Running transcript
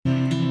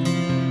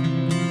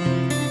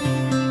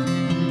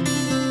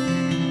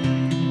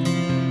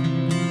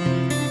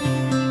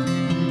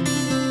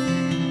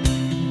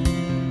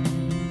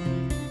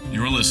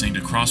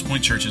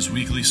Crosspoint Church's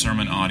weekly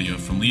sermon audio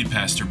from lead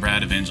pastor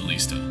Brad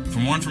Evangelista. For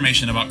more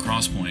information about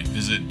Crosspoint,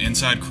 visit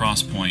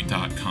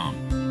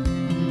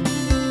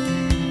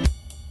insidecrosspoint.com.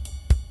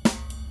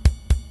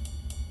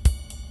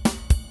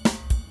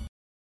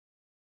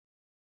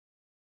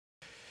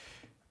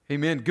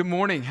 Amen. Good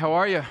morning. How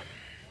are you?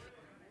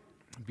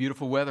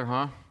 Beautiful weather,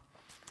 huh?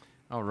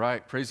 All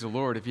right. Praise the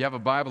Lord. If you have a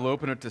Bible,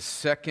 open it to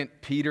 2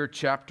 Peter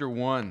chapter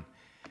 1.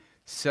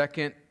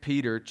 2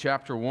 Peter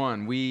chapter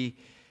 1. We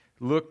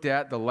looked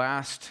at the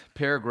last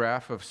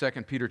paragraph of 2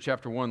 Peter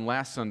chapter 1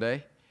 last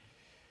Sunday,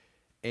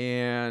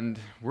 and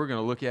we're going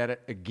to look at it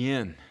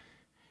again.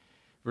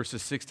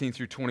 Verses 16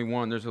 through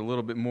 21. There's a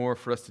little bit more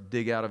for us to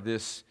dig out of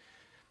this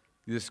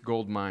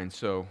gold mine.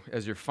 So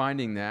as you're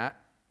finding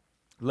that,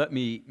 let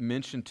me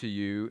mention to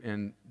you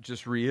and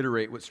just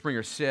reiterate what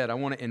Springer said. I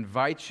want to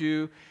invite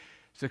you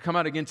to come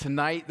out again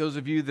tonight, those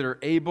of you that are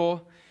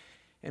able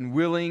and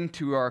willing,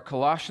 to our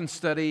Colossians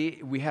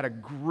study. We had a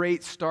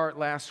great start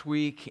last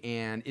week,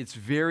 and it's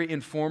very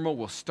informal.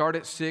 We'll start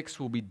at 6.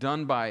 We'll be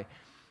done by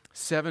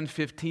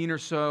 7:15 or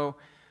so.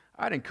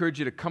 I'd encourage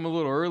you to come a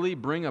little early.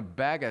 Bring a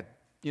bag of,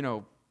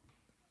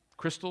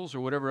 crystals or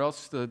whatever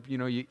else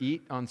you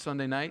eat on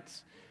Sunday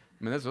nights.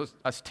 I mean,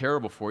 that's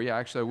terrible for you.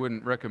 Actually, I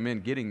wouldn't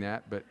recommend getting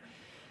that, but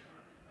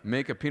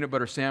make a peanut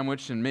butter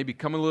sandwich and maybe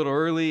come a little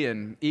early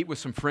and eat with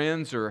some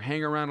friends or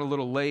hang around a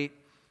little late.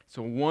 It's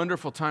a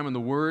wonderful time in the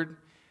Word.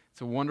 It's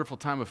a wonderful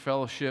time of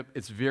fellowship.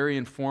 It's very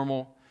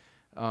informal,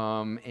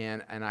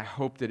 and I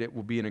hope that it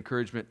will be an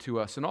encouragement to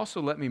us. And also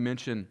let me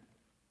mention,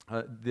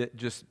 that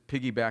just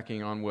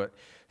piggybacking on what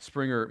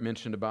Springer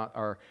mentioned about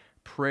our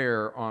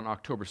prayer on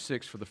October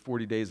 6th for the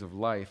 40 days of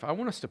life, I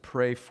want us to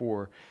pray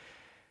for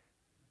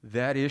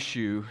that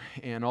issue,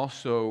 and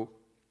also,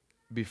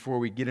 before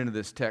we get into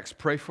this text,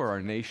 pray for our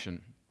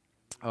nation.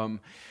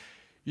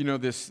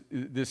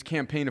 This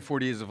campaign of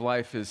 40 Days of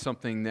Life is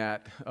something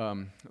that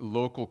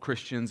local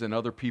Christians and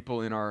other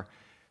people in our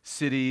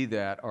city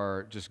that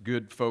are just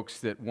good folks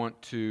that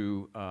want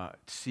to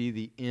see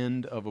the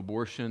end of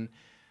abortion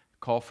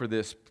call for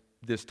this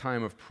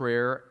time of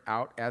prayer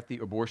out at the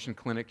abortion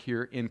clinic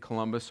here in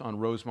Columbus on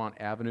Rosemont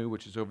Avenue,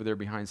 which is over there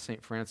behind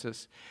St.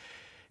 Francis.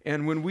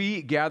 And when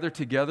we gather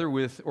together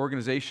with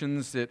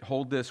organizations that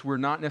hold this, we're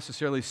not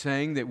necessarily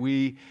saying that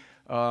we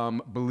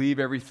believe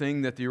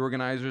everything that the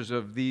organizers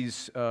of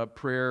these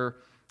prayer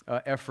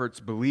efforts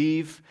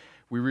believe.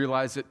 We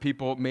realize that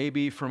people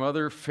maybe from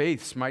other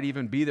faiths might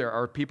even be there,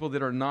 or people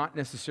that are not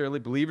necessarily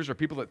believers, or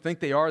people that think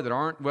they are that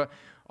aren't. Well,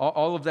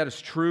 all of that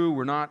is true.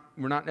 We're not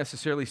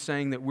necessarily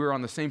saying that we're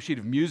on the same sheet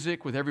of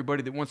music with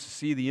everybody that wants to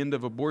see the end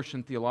of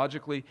abortion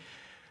theologically.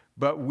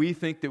 But we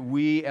think that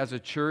we as a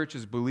church,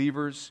 as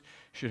believers,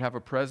 should have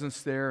a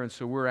presence there. And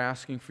so we're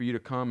asking for you to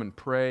come and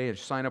pray and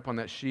sign up on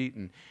that sheet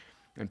and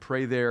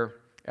pray there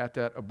at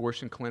that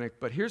abortion clinic.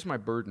 But here's my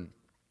burden.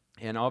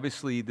 And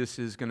obviously this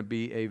is going to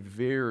be a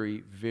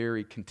very,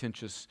 very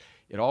contentious,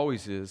 it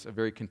always is, a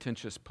very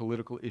contentious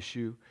political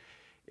issue.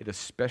 It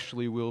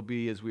especially will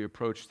be as we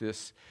approach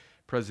this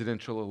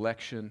presidential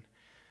election.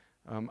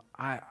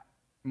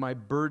 My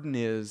burden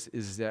is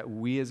that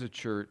we as a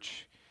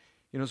church,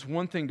 it's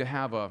one thing to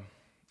have a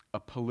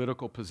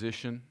political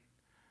position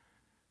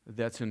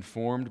that's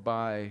informed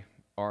by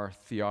our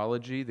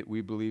theology, that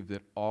we believe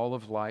that all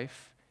of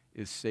life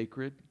is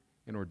sacred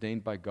and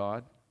ordained by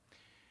God,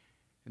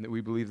 and that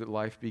we believe that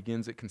life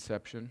begins at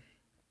conception.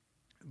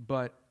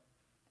 But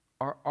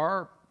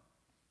our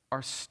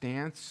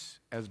stance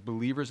as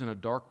believers in a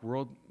dark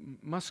world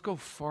must go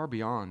far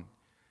beyond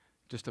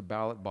just a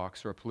ballot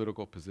box or a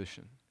political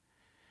position.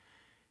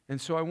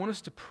 And so I want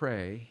us to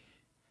pray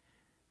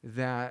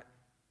that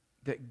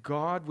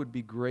God would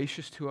be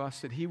gracious to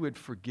us, that He would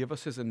forgive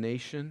us as a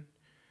nation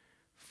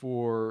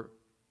for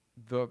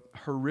the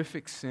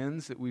horrific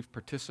sins that we've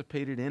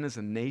participated in as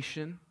a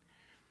nation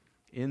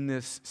in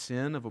this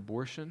sin of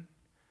abortion.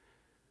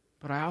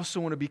 But I also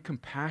want to be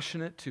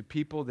compassionate to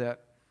people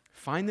that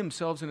find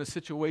themselves in a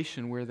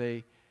situation where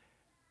they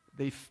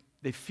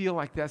feel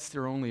like that's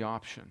their only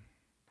option.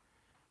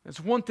 It's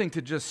one thing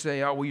to just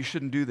say, oh, well, you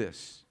shouldn't do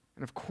this.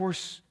 And of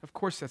course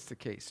that's the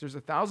case. There's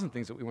 1,000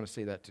 things that we want to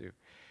say that to.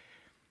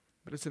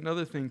 But it's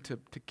another thing to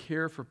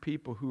care for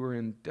people who are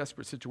in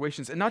desperate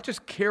situations, and not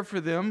just care for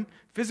them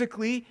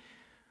physically,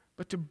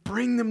 but to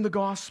bring them the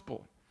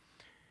gospel.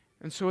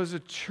 And so as a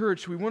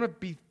church, we want to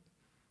be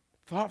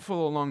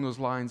thoughtful along those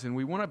lines, and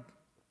we want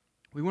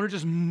to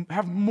just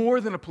have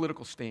more than a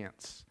political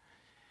stance.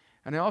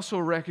 And I also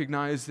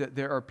recognize that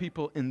there are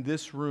people in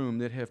this room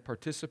that have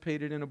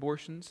participated in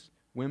abortions,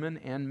 women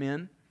and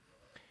men,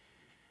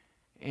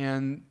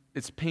 and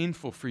it's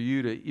painful for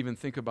you to even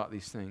think about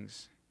these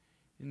things.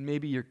 And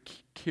maybe you're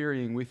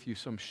carrying with you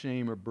some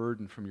shame or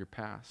burden from your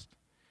past.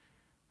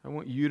 I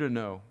want you to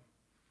know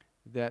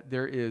that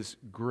there is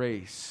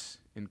grace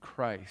in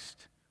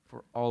Christ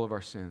for all of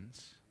our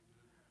sins.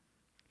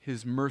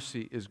 His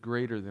mercy is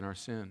greater than our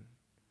sin.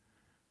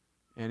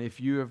 And if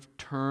you have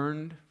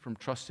turned from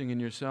trusting in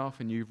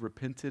yourself and you've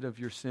repented of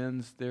your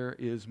sins, there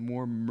is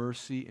more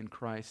mercy in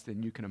Christ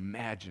than you can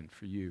imagine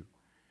for you.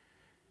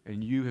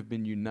 and you have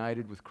been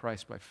united with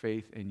Christ by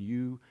faith,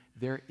 and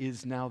there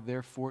is now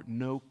therefore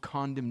no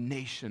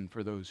condemnation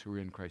for those who are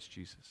in Christ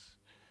Jesus.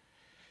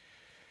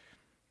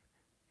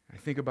 I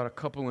think about a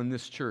couple in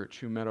this church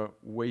who met a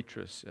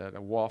waitress at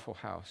a Waffle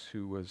House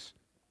who was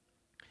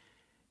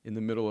in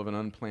the middle of an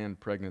unplanned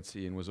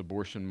pregnancy and was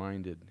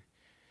abortion-minded.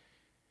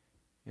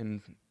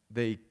 And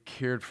they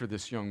cared for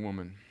this young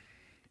woman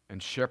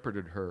and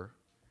shepherded her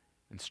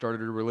and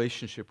started a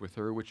relationship with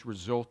her, which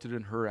resulted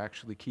in her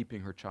actually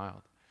keeping her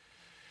child.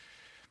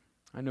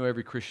 I know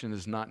every Christian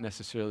is not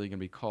necessarily going to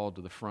be called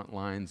to the front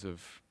lines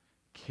of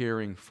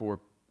caring for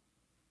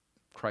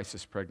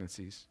crisis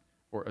pregnancies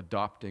or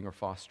adopting or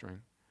fostering.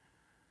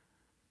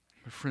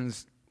 But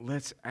friends,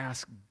 let's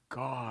ask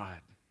God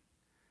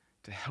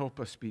to help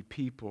us be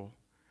people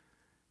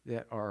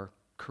that are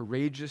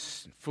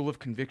courageous, full of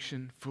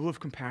conviction, full of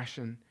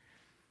compassion,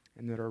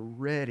 and that are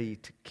ready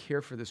to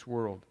care for this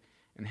world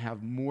and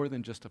have more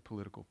than just a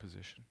political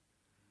position.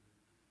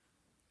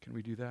 Can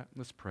we do that?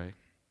 Let's pray.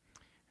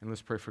 And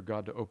let's pray for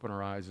God to open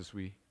our eyes as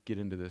we get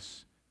into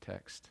this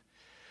text.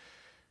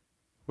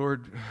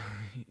 Lord,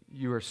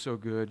 you are so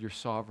good. You're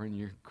sovereign.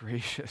 You're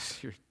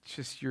gracious.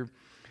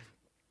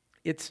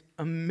 It's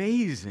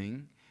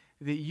amazing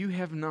that you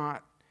have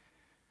not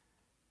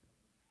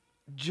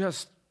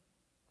just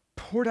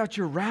poured out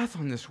your wrath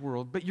on this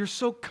world, but you're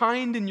so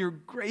kind and you're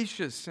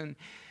gracious. And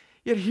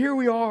yet here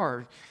we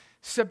are,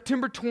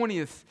 September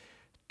 20th,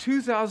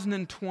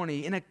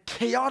 2020, in a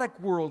chaotic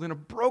world, in a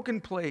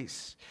broken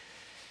place,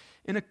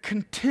 in a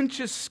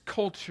contentious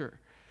culture.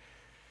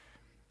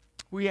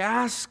 We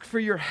ask for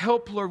your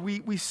help, Lord.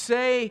 We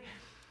say,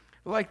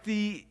 like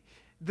the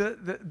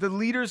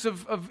leaders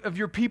of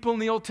your people in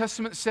the Old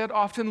Testament said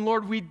often,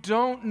 Lord, we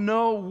don't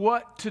know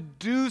what to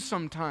do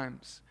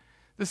sometimes.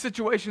 The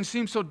situation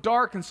seems so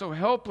dark and so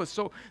helpless,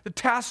 so the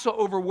task so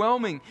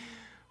overwhelming.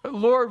 But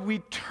Lord, we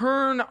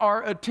turn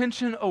our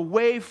attention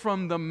away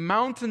from the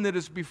mountain that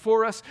is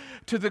before us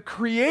to the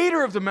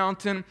creator of the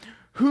mountain,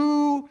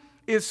 who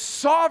is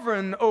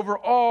sovereign over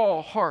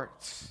all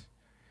hearts.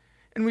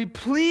 And we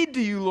plead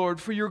to you, Lord,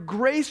 for your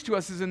grace to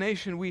us as a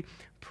nation. We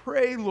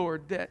pray,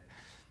 Lord, that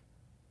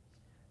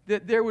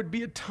there would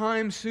be a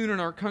time soon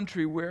in our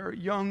country where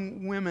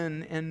young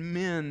women and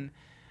men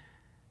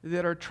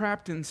that are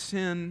trapped in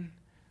sin,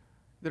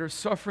 that are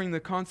suffering the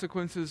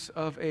consequences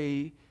of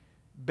a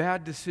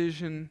bad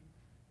decision,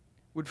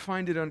 would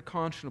find it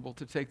unconscionable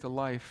to take the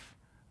life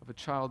of a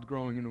child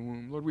growing in a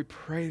womb. Lord, we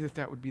pray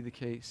that would be the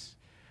case.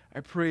 I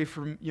pray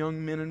for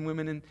young men and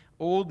women and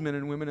old men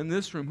and women in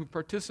this room who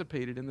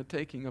participated in the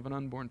taking of an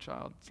unborn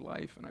child's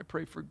life, and I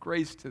pray for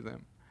grace to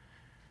them.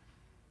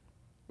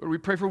 Lord, we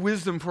pray for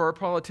wisdom for our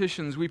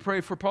politicians. We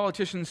pray for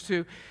politicians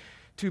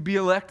to be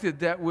elected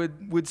that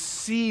would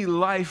see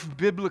life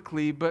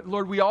biblically, but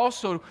Lord, we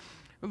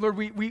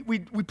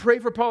pray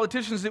for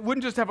politicians that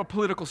wouldn't just have a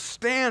political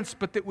stance,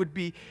 but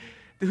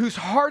whose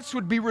hearts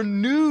would be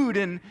renewed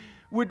and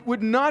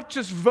would not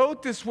just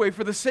vote this way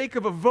for the sake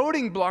of a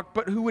voting block,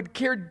 but who would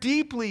care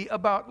deeply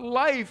about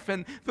life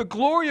and the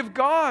glory of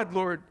God,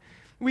 Lord.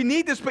 We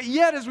need this, but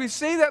yet as we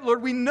say that,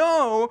 Lord, we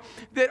know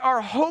that our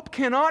hope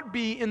cannot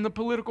be in the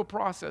political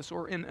process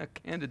or in a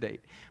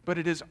candidate, but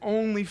it is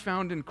only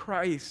found in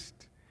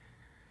Christ.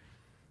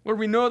 Lord,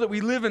 we know that we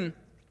live in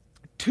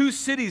two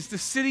cities, the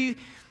city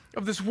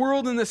of this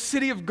world and the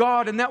city of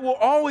God, and that will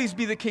always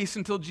be the case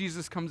until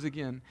Jesus comes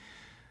again.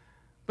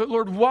 But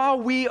Lord, while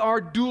we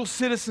are dual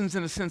citizens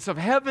in a sense of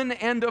heaven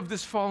and of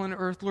this fallen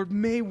earth, Lord,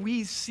 may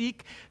we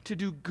seek to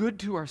do good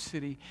to our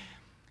city,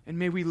 and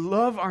may we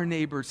love our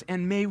neighbors,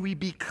 and may we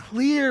be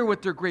clear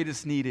what their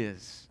greatest need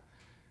is.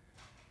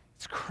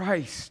 It's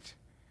Christ.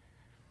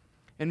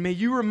 And may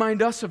you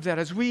remind us of that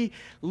as we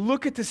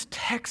look at this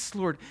text,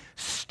 Lord.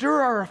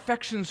 Stir our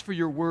affections for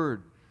your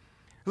word.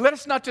 Let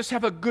us not just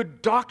have a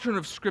good doctrine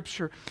of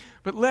Scripture,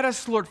 but let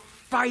us, Lord,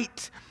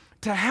 fight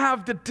to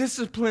have the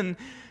discipline,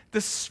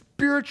 the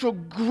spiritual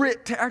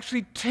grit to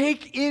actually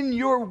take in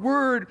your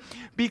word,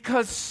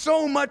 because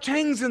so much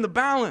hangs in the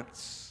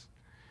balance.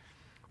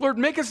 Lord,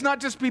 make us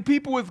not just be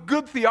people with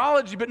good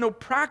theology but no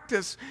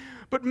practice,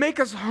 but make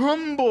us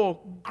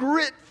humble,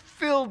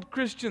 grit-filled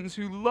Christians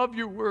who love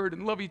your word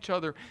and love each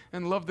other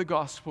and love the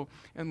gospel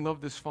and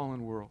love this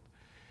fallen world.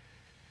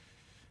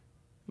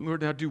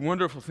 Lord, now do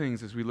wonderful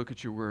things as we look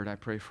at your word. I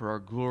pray for our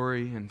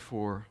glory and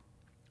for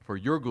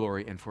your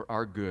glory and for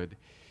our good.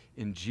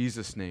 In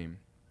Jesus' name,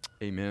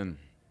 amen.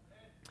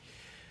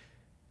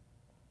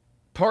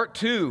 Part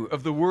 2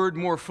 of the word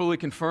more fully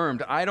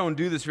confirmed. I don't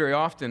do this very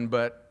often,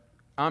 but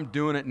I'm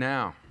doing it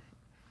now.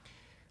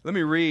 Let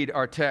me read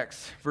our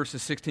text,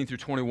 verses 16 through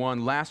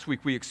 21. Last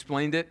week we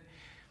explained it,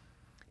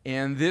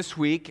 and this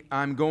week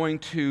I'm going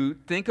to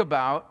think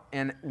about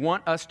and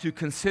want us to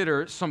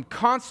consider some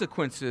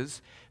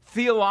consequences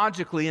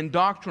theologically and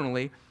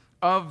doctrinally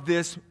of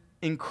this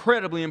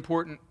incredibly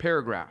important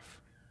paragraph.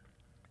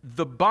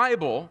 The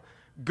Bible,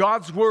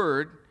 God's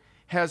Word,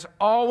 has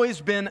always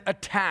been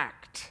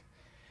attacked.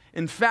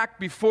 In fact,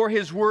 before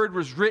His Word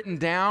was written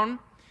down,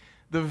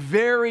 the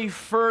very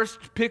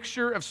first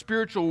picture of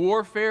spiritual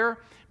warfare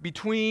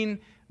between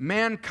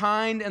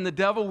mankind and the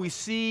devil we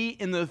see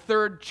in the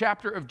 3rd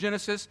chapter of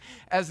Genesis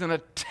as an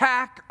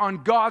attack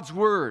on God's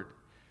word.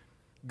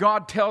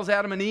 God tells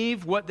Adam and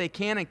Eve what they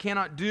can and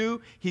cannot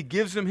do. He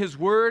gives them his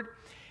word.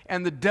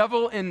 And the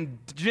devil in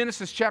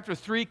Genesis chapter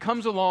 3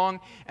 comes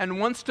along and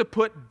wants to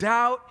put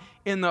doubt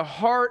in the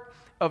heart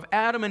of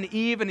Adam and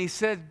Eve. And he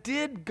said,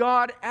 did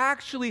God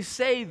actually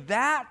say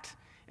that?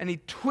 And he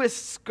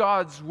twists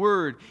God's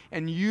word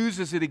and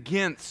uses it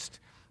against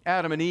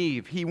Adam and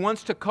Eve. He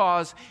wants to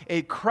cause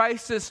a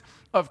crisis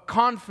of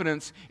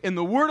confidence in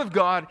the word of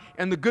God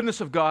and the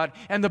goodness of God.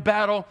 And the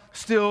battle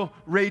still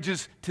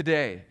rages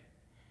today.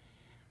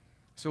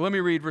 So let me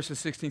read verses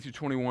 16 through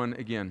 21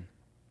 again.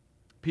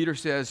 Peter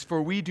says,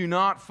 "For we do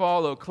not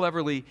follow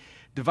cleverly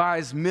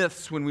devised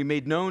myths when we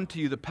made known to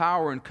you the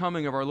power and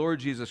coming of our Lord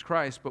Jesus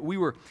Christ, but we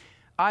were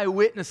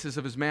eyewitnesses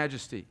of his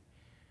majesty.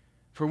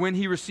 For when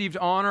he received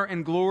honor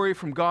and glory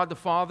from God the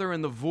Father,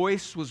 and the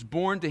voice was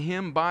borne to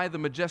him by the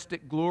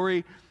majestic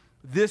glory,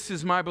 'This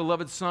is my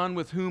beloved Son,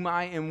 with whom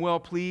I am well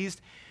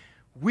pleased,'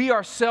 we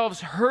ourselves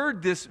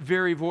heard this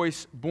very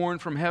voice borne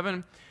from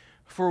heaven,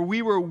 for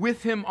we were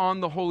with him on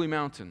the holy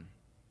mountain.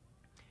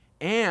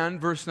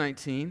 And," verse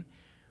 19,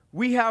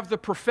 "we have the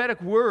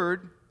prophetic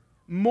word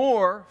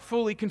more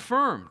fully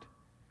confirmed,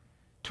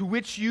 to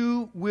which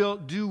you will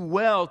do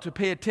well to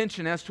pay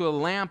attention as to a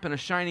lamp and a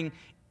shining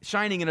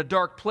in a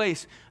dark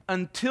place,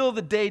 until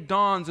the day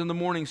dawns and the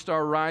morning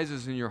star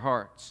rises in your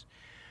hearts.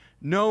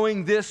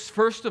 Knowing this,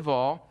 first of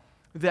all,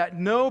 that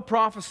no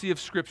prophecy of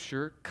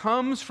Scripture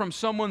comes from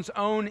someone's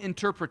own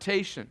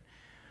interpretation.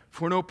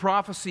 For no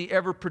prophecy was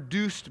ever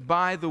produced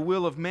by the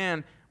will of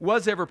man,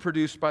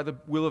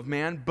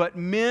 but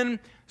men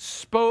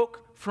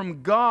spoke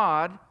from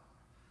God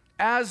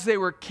as they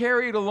were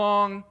carried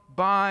along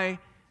by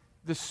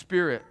the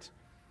Spirit."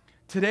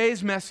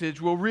 Today's message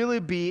will really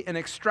be an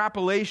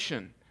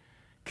extrapolation,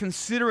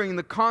 considering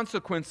the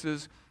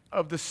consequences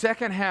of the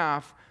second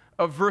half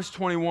of verse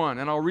 21.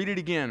 And I'll read it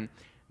again.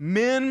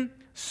 Men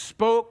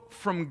spoke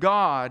from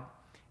God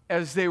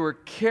as they were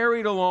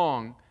carried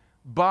along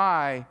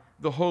by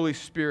the Holy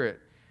Spirit.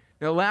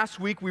 Now, last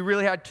week we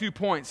really had 2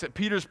 points. That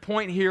Peter's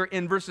point here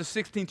in verses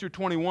 16 through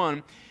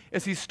 21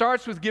 is he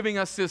starts with giving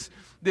us this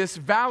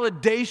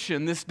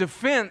validation, this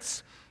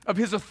defense of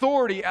his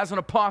authority as an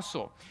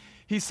apostle.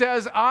 He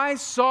says, "I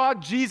saw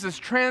Jesus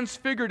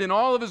transfigured in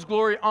all of his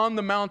glory on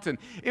the mountain.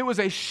 It was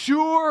a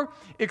sure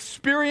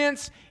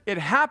experience. It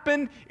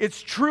happened.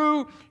 It's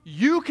true.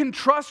 You can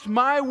trust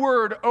my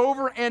word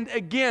over and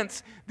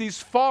against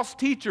these false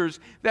teachers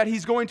that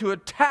he's going to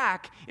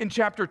attack in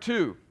chapter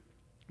 2.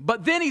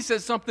 But then he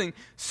says something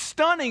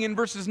stunning in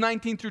verses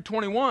 19 through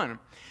 21.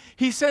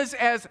 He says,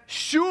 "As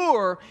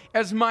sure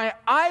as my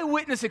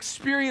eyewitness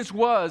experience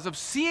was of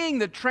seeing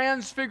the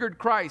transfigured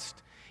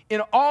Christ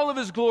in all of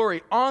his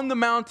glory on the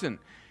mountain,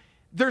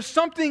 there's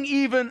something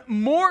even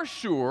more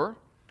sure,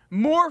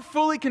 more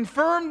fully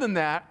confirmed than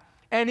that,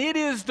 and it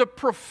is the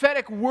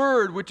prophetic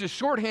word," which is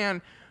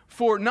shorthand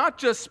for not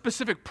just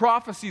specific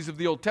prophecies of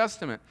the Old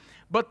Testament,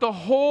 but the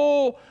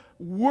whole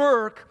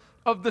work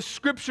of the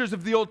scriptures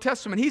of the Old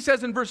Testament. He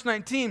says in verse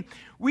 19,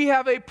 "We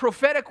have a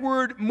prophetic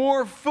word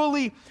more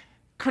fully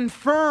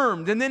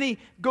confirmed." And then he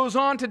goes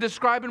on to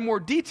describe in more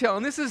detail.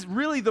 And this is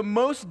really the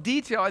most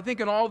detail, I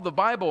think, in all of the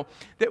Bible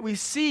that we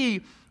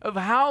see of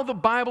how the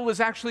Bible is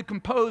actually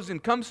composed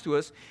and comes to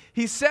us.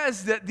 He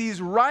says that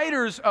these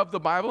writers of the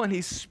Bible, and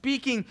he's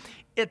speaking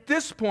at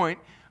this point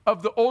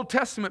of the Old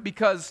Testament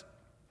because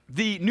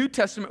the New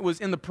Testament was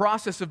in the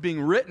process of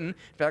being written.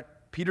 In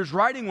fact, Peter's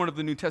writing one of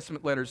the New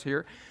Testament letters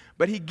here.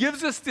 But he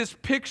gives us this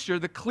picture,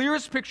 the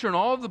clearest picture in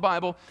all of the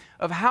Bible,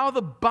 of how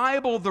the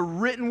Bible, the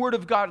written word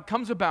of God,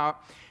 comes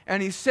about.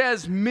 And he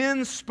says,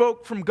 men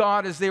spoke from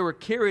God as they were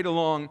carried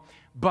along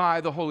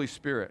by the Holy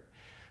Spirit.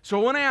 So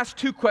I want to ask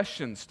 2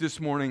 questions this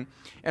morning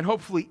and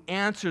hopefully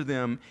answer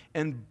them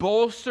and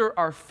bolster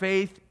our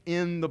faith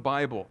in the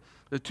Bible.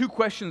 The 2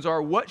 questions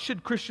are, what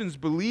should Christians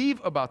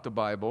believe about the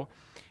Bible?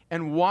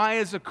 And why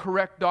is a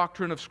correct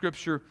doctrine of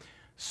Scripture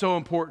so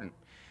important?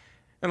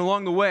 And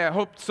along the way, I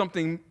hope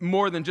something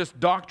more than just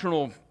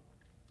doctrinal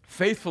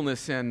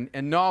faithfulness and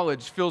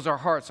knowledge fills our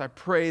hearts. I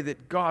pray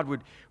that God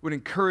would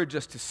encourage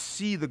us to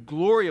see the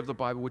glory of the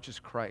Bible, which is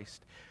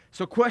Christ.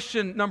 So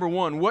question number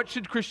 1, what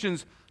should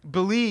Christians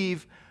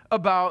believe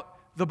about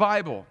the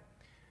Bible?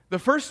 The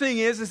first thing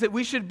is that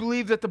we should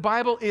believe that the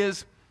Bible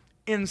is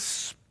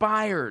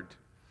inspired.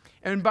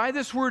 And by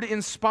this word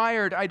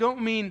inspired, I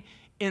don't mean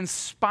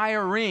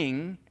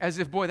inspiring, as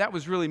if, boy, that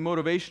was really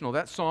motivational.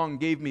 That song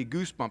gave me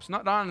goosebumps.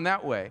 Not in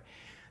that way.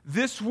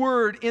 This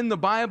word in the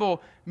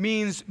Bible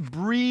means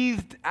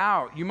breathed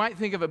out. You might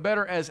think of it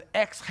better as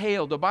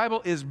exhaled. The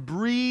Bible is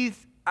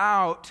breathed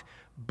out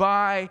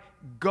by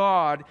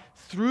God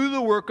through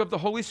the work of the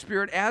Holy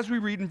Spirit, as we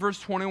read in verse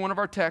 21 of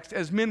our text,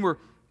 as men were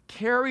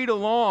carried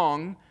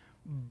along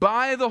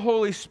by the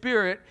Holy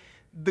Spirit.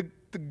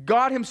 The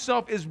God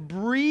himself is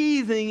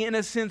breathing, in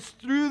a sense,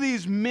 through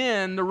these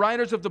men, the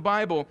writers of the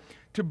Bible,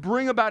 to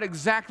bring about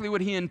exactly what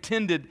he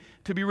intended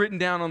to be written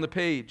down on the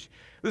page.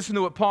 Listen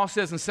to what Paul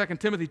says in 2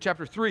 Timothy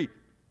chapter 3.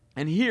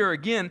 And here,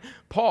 again,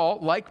 Paul,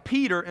 like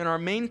Peter in our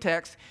main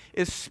text,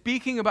 is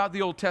speaking about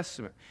the Old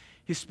Testament.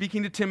 He's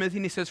speaking to Timothy,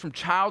 and he says, from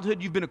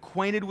childhood you've been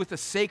acquainted with the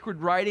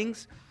sacred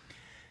writings,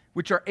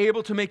 which are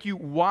able to make you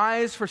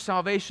wise for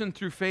salvation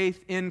through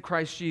faith in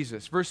Christ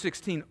Jesus. Verse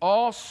 16,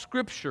 all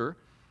Scripture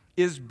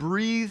is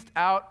breathed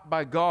out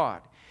by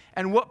God.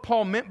 And what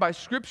Paul meant by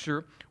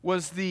Scripture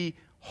was the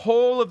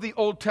whole of the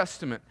Old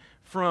Testament,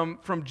 from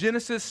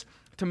Genesis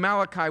to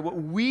Malachi, what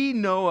we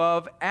know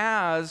of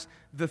as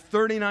the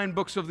 39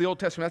 books of the Old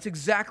Testament. That's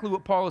exactly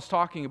what Paul is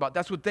talking about.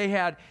 That's what they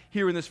had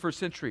here in this first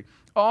century.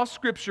 All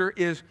Scripture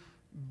is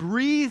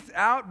breathed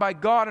out by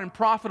God and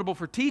profitable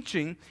for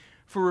teaching,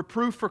 for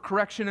reproof, for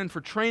correction, and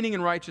for training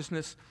in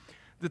righteousness,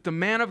 that the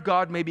man of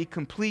God may be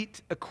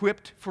complete,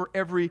 equipped for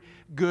every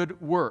good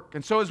work.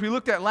 And so as we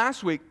looked at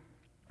last week,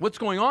 what's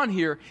going on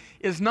here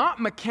is not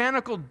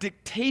mechanical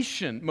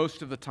dictation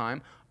most of the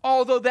time,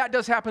 although that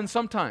does happen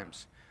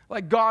sometimes.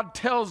 Like God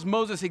tells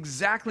Moses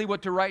exactly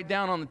what to write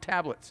down on the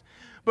tablets.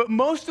 But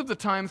most of the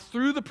time,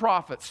 through the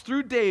prophets,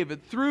 through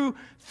David, through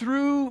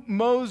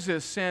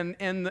Moses and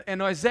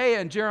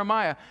Isaiah and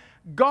Jeremiah,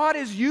 God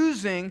is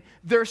using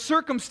their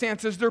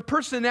circumstances, their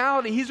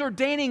personality. He's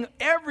ordaining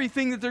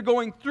everything that they're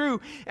going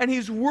through, and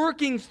He's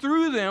working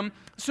through them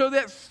so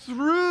that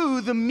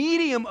through the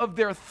medium of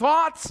their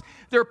thoughts,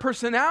 their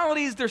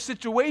personalities, their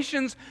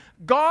situations,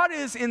 God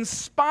is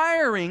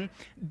inspiring,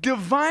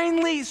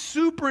 divinely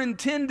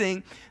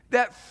superintending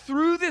that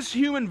through this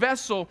human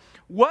vessel,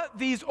 what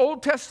these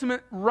Old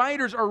Testament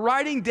writers are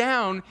writing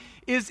down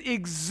is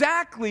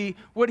exactly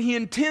what He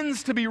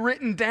intends to be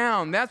written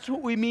down. That's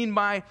what we mean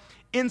by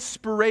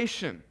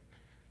inspiration.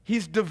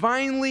 He's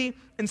divinely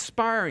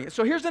inspiring it.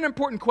 So here's an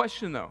important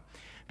question, though,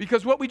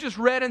 because what we just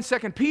read in 2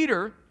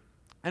 Peter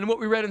and what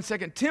we read in 2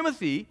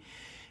 Timothy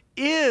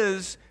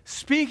is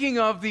speaking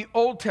of the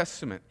Old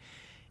Testament.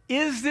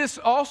 Is this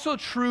also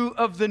true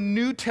of the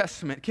New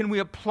Testament? Can we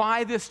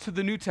apply this to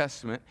the New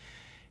Testament?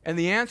 And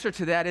the answer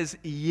to that is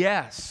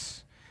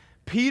yes.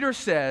 Peter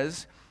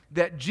says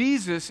that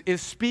Jesus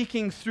is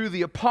speaking through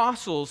the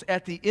apostles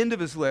at the end of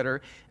his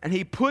letter, and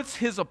he puts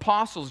his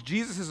apostles,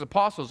 Jesus'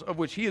 apostles, of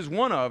which he is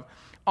one of,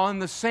 on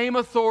the same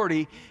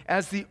authority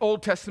as the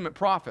Old Testament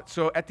prophets.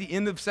 So at the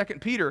end of 2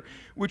 Peter,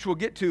 which we'll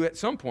get to at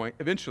some point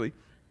eventually,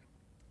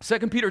 2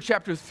 Peter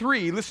chapter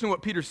 3, listen to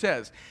what Peter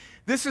says.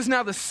 This is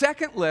now the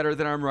second letter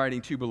that I'm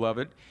writing to you,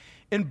 beloved.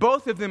 In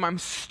both of them, I'm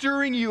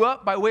stirring you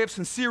up by way of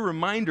sincere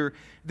reminder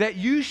that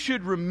you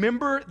should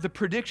remember the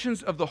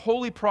predictions of the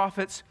holy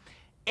prophets,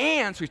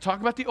 and, so he's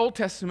talking about the Old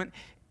Testament,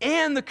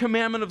 and the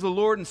commandment of the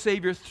Lord and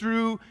Savior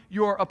through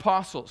your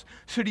apostles.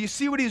 So do you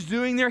see what he's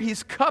doing there?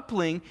 He's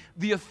coupling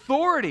the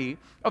authority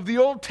of the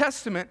Old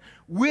Testament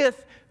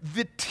with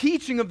the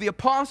teaching of the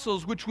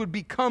apostles, which would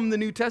become the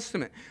New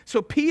Testament.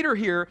 So Peter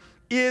here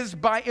is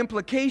by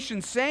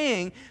implication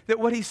saying that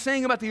what he's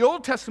saying about the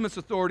Old Testament's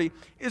authority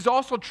is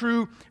also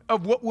true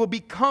of what will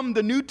become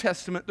the New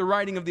Testament, the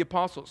writing of the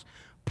apostles.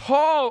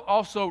 Paul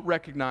also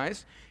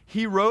recognized,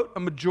 he wrote a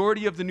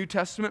majority of the New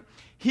Testament,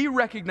 he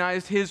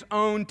recognized his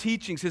own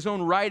teachings, his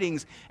own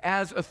writings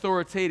as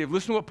authoritative.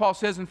 Listen to what Paul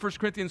says in 1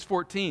 Corinthians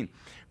 14,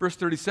 verse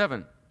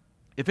 37.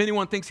 If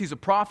anyone thinks he's a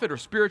prophet or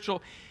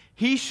spiritual,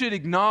 he should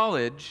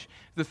acknowledge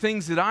the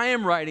things that I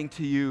am writing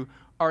to you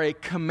are a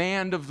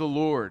command of the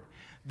Lord.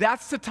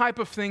 That's the type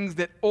of things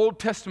that Old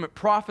Testament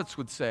prophets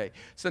would say.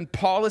 So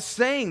Paul is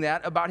saying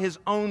that about his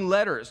own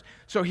letters.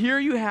 So here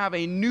you have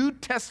a New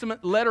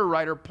Testament letter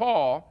writer,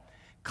 Paul,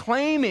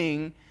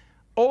 claiming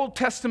Old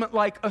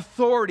Testament-like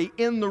authority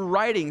in the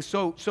writing.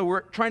 So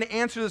we're trying to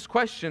answer this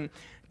question,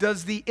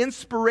 does the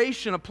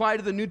inspiration apply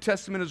to the New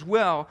Testament as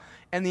well?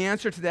 And the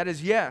answer to that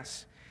is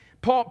yes.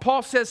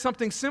 Paul says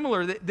something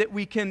similar that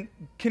we can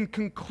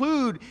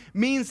conclude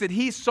means that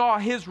he saw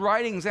his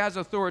writings as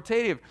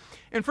authoritative.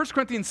 In 1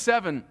 Corinthians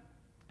 7,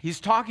 he's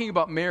talking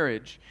about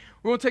marriage.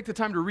 We won't take the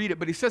time to read it,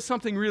 but he says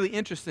something really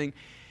interesting.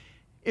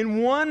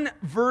 In one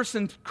verse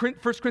in 1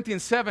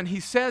 Corinthians 7, he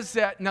says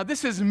that, now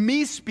this is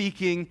me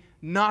speaking,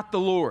 not the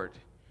Lord.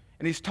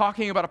 And he's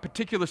talking about a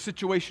particular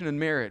situation in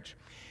marriage.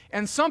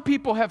 And some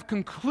people have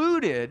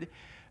concluded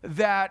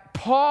that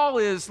Paul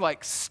is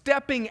like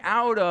stepping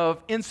out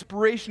of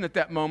inspiration at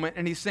that moment,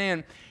 and he's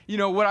saying, you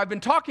know, what I've been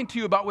talking to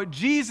you about, what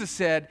Jesus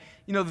said,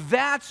 you know,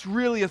 that's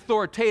really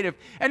authoritative,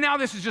 and now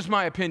this is just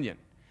my opinion.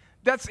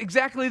 That's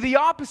exactly the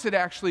opposite,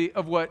 actually,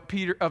 of what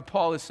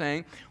Paul is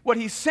saying. What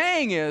he's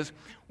saying is,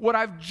 what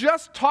I've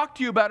just talked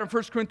to you about in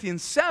 1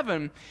 Corinthians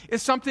 7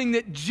 is something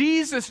that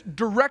Jesus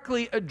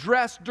directly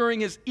addressed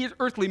during his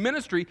earthly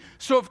ministry,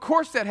 so of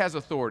course that has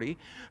authority.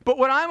 But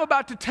what I'm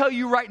about to tell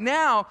you right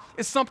now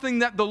is something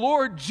that the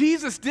Lord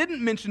Jesus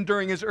didn't mention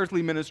during his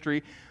earthly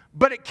ministry,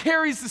 but it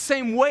carries the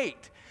same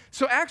weight.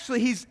 So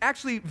actually, he's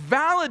actually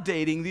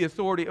validating the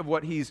authority of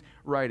what he's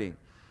writing.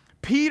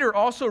 Peter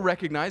also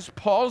recognized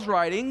Paul's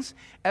writings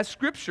as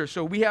Scripture.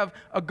 So we have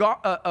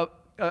an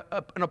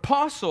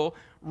apostle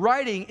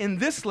writing in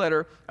this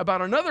letter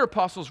about another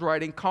apostle's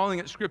writing, calling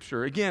it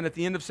Scripture. Again, at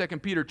the end of 2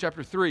 Peter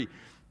chapter 3,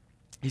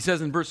 he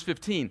says in verse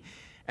 15,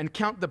 and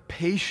count the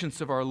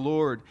patience of our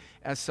Lord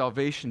as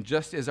salvation,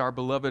 just as our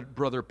beloved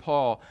brother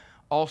Paul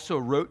also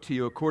wrote to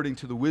you according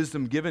to the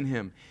wisdom given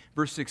him.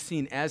 Verse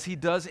 16, as he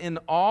does in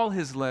all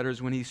his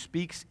letters when he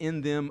speaks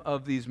in them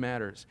of these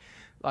matters.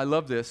 I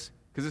love this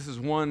because this is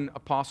one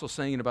apostle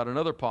saying about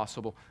another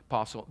apostle.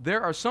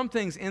 There are some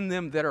things in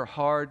them that are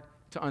hard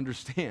to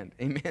understand.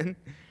 Amen?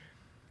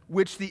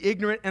 Which the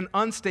ignorant and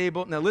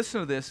unstable, now listen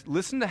to this,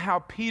 listen to how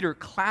Peter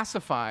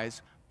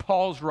classifies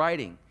Paul's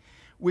writing,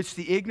 which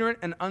the ignorant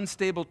and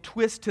unstable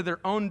twist to their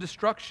own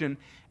destruction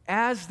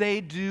as they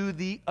do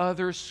the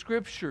other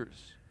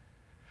scriptures.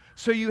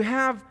 So you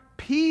have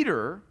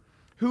Peter,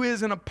 who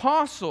is an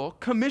apostle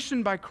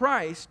commissioned by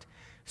Christ,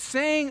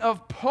 saying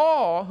of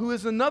Paul, who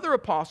is another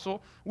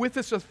apostle with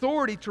this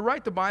authority to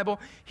write the Bible,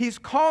 he's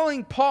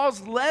calling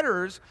Paul's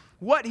letters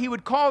what he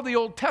would call the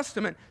Old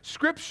Testament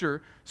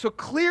Scripture. So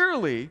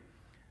clearly,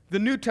 the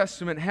New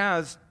Testament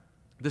has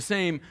the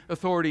same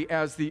authority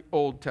as the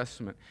Old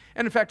Testament.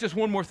 And in fact, just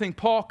one more thing,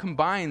 Paul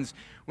combines,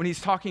 when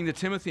he's talking to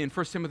Timothy in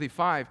 1 Timothy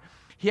 5,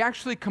 he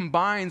actually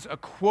combines a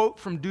quote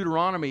from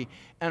Deuteronomy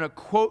and a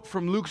quote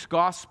from Luke's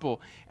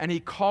Gospel, and he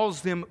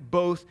calls them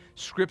both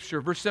Scripture.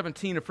 Verse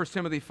 17 of 1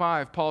 Timothy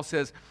 5, Paul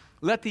says,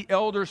 let the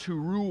elders who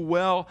rule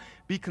well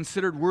be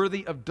considered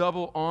worthy of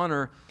double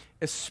honor,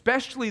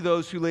 especially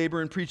those who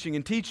labor in preaching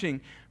and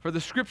teaching. For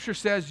the Scripture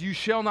says, you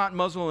shall not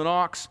muzzle an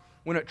ox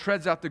when it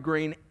treads out the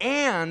grain,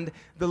 and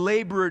the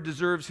laborer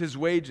deserves his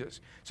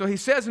wages. So he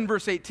says in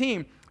verse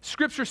 18,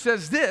 Scripture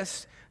says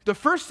this. The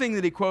first thing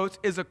that he quotes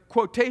is a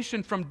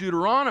quotation from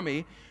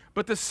Deuteronomy,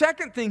 but the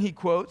second thing he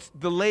quotes,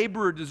 the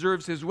laborer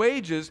deserves his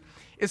wages,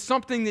 is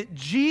something that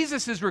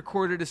Jesus is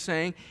recorded as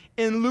saying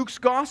in Luke's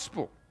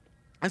Gospel.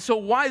 And so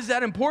why is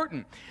that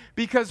important?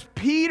 Because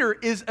Peter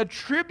is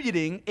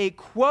attributing a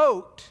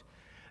quote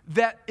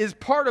that is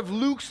part of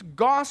Luke's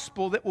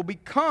Gospel that will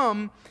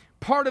become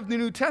part of the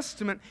New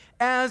Testament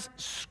as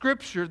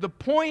Scripture. The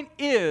point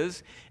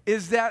is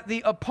that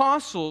the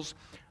apostles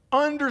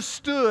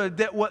understood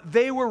that what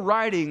they were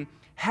writing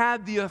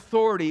had the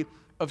authority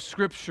of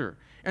Scripture.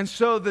 And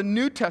so the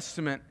New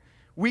Testament,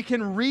 we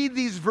can read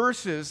these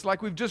verses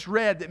like we've just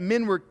read, that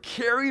men were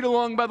carried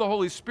along by the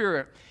Holy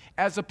Spirit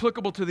as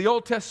applicable to the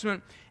Old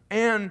Testament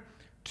and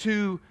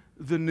to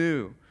the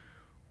New.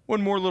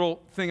 One more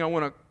little thing I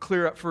want to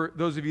clear up for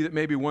those of you that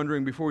may be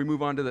wondering before we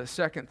move on to the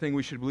second thing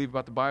we should believe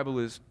about the Bible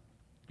is,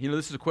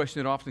 this is a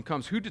question that often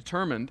comes, who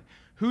determined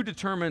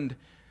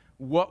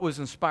what was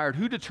inspired?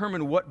 Who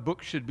determined what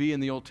books should be in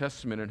the Old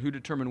Testament, and who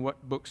determined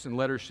what books and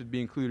letters should be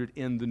included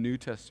in the New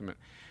Testament?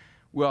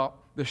 Well,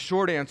 the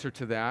short answer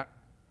to that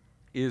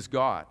is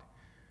God.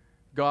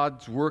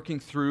 God's working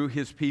through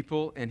his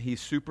people, and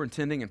he's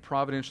superintending and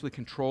providentially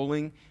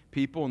controlling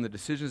people and the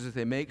decisions that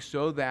they make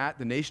so that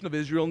the nation of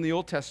Israel in the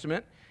Old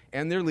Testament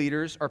and their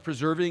leaders are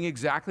preserving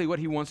exactly what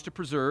he wants to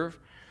preserve.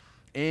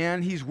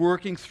 And he's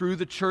working through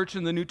the church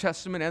in the New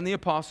Testament and the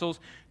apostles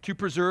to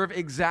preserve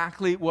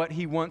exactly what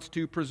he wants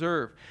to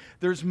preserve.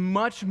 There's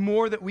much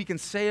more that we can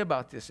say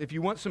about this. If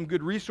you want some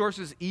good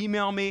resources,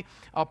 email me.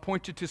 I'll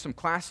point you to some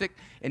classic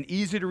and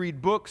easy-to-read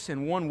books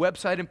and one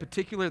website in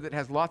particular that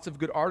has lots of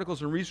good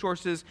articles and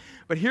resources.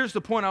 But here's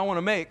the point I want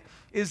to make,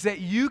 is that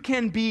you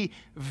can be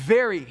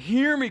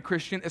hear me,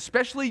 Christian,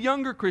 especially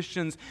younger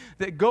Christians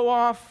that go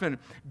off and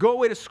go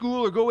away to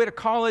school or go away to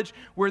college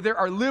where there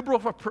are liberal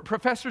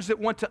professors that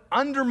want to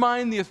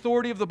undermine the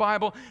authority of the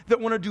Bible, that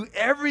want to do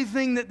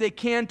everything that they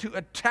can to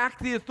attack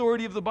the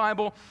authority of the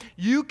Bible.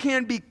 You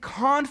can be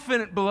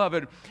confident,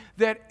 beloved,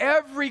 that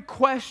every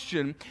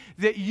question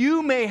that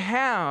you may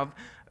have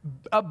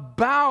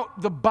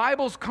about the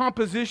Bible's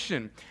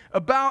composition,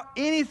 about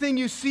anything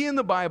you see in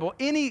the Bible,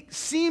 any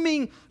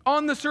seeming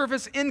on the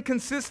surface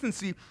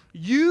inconsistency,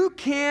 you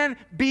can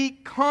be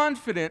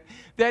confident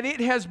that it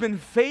has been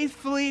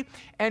faithfully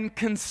and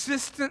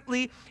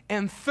consistently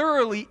and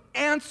thoroughly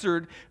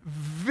answered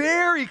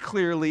very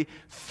clearly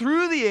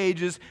through the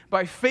ages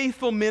by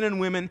faithful men and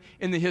women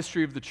in the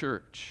history of the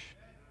church.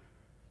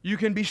 You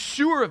can be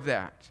sure of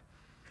that.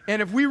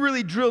 And if we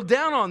really drill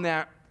down on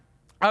that,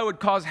 I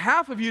would cause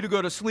half of you to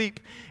go to sleep,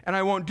 and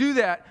I won't do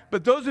that.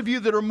 But those of you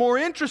that are more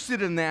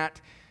interested in that,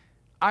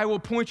 I will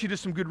point you to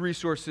some good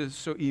resources,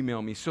 so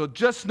email me. So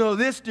just know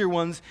this, dear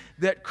ones,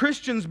 that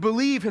Christians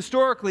believe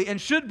historically,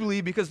 and should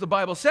believe because the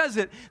Bible says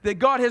it, that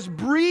God has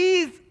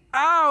breathed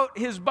out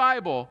his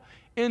Bible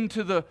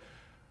into the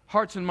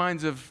hearts and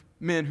minds of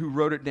men who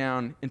wrote it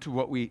down into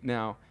what we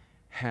now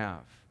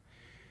have.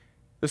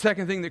 The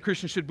second thing that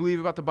Christians should believe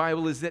about the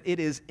Bible is that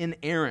it is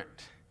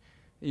inerrant.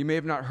 You may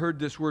have not heard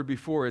this word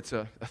before. It's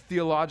a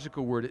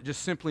theological word. It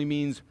just simply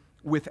means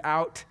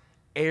without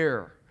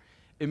error.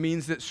 It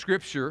means that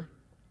Scripture,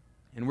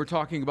 and we're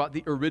talking about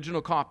the original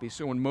copy.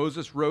 So when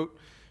Moses wrote,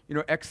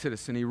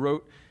 Exodus, and he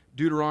wrote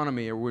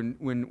Deuteronomy, or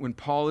when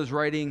Paul is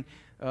writing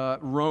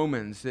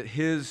Romans, that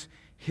his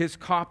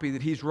copy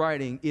that he's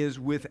writing is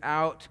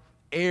without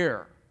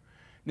error.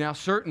 Now,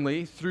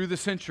 certainly, through the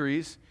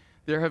centuries,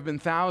 there have been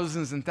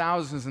thousands and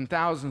thousands and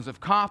thousands of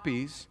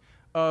copies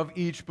of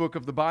each book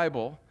of the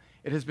Bible.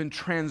 It has been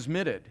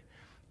transmitted.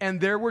 And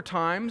there were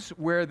times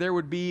where there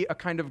would be a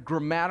kind of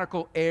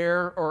grammatical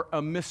error or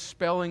a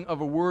misspelling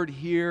of a word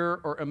here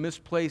or a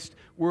misplaced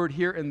word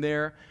here and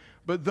there.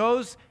 But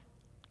those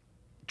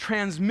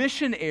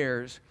transmission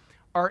errors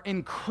are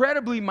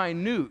incredibly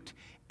minute.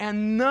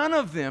 And none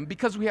of them,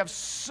 because we have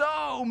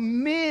so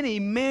many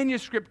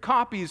manuscript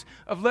copies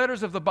of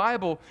letters of the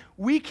Bible,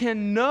 we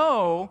can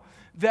know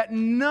that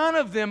none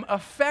of them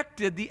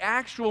affected the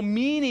actual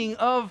meaning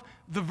of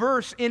the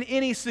verse in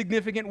any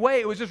significant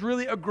way. It was just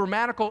really a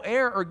grammatical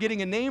error or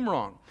getting a name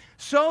wrong.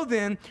 So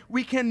then,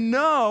 we can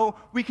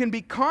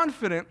be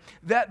confident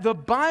that the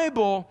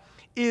Bible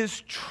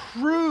is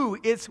true.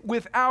 It's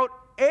without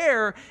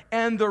error,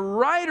 and the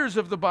writers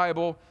of the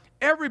Bible,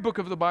 every book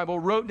of the Bible,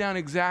 wrote down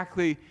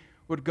exactly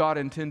what God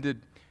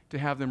intended to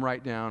have them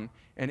write down,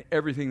 and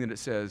everything that it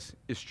says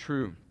is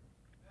true.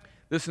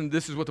 Listen,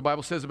 this is what the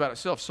Bible says about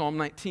itself. Psalm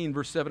 19,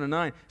 verse 7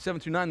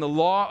 through 9. The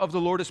law of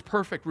the Lord is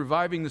perfect,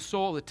 reviving the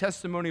soul. The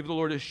testimony of the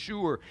Lord is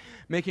sure,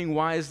 making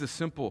wise the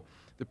simple.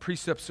 The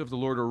precepts of the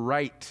Lord are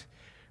right,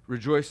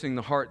 rejoicing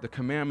the heart. The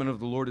commandment of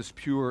the Lord is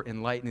pure,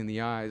 enlightening the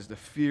eyes. The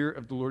fear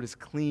of the Lord is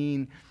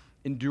clean,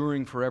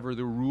 enduring forever.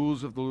 The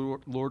rules of the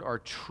Lord are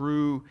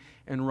true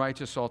and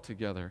righteous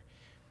altogether.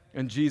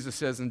 And Jesus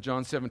says in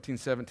John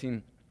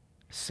 17,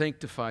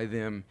 sanctify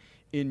them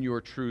in your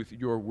truth.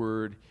 Your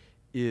word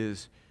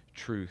is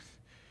truth.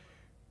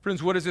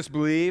 Friends, what does this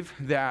believe?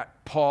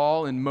 That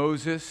Paul and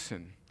Moses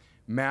and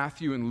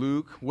Matthew and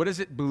Luke, what does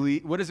it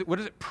believe? What does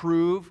it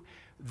prove?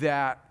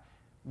 That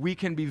we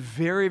can be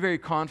very, very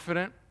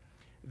confident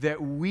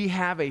that we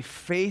have a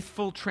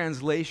faithful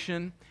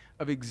translation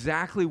of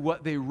exactly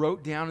what they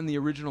wrote down in the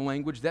original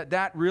language.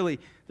 That really,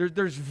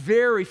 there's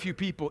very few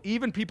people,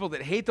 even people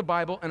that hate the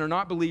Bible and are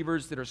not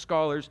believers, that are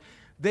scholars,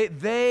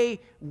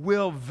 they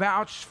will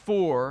vouch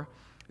for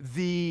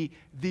the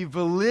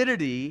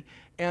validity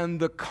and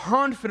the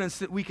confidence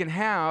that we can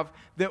have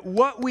that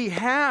what we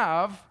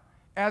have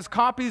as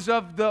copies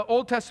of the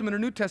Old Testament or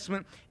New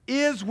Testament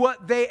is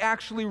what they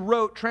actually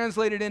wrote,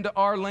 translated into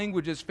our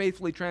languages,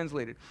 faithfully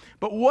translated.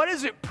 But what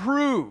does it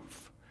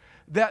prove?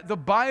 That the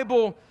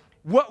Bible,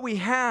 what we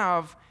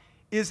have,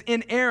 is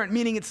inerrant,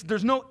 meaning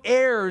there's no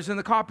errors in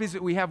the copies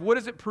that we have. What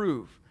does it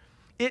prove?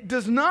 It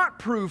does not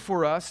prove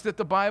for us that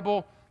the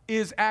Bible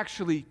is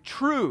actually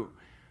true.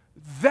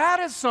 That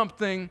is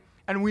something,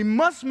 and we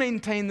must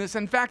maintain this,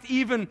 in fact,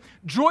 even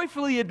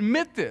joyfully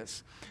admit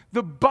this.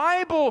 The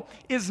Bible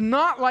is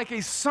not like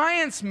a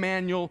science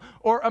manual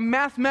or a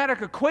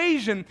mathematical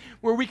equation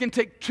where we can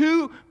take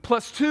 2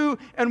 plus 2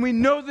 and we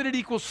know that it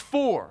equals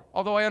 4.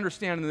 Although I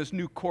understand in this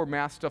new core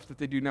math stuff that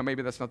they do now,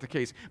 maybe that's not the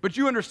case. But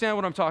you understand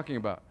what I'm talking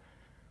about.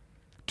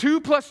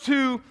 2 plus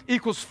 2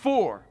 equals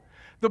 4.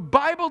 The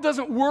Bible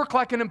doesn't work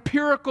like an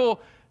empirical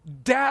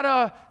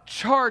data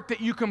chart that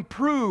you can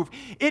prove.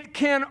 It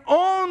can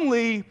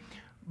only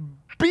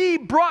be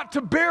brought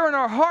to bear in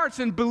our hearts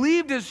and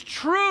believed as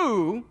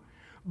true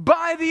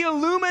by the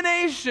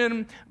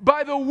illumination,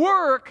 by the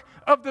work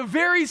of the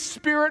very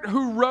Spirit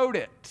who wrote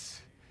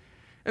it.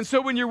 And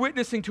so when you're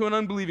witnessing to an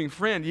unbelieving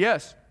friend,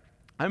 yes,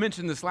 I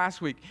mentioned this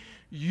last week,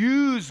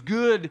 use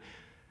good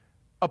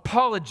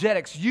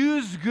apologetics,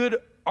 use good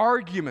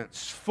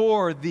arguments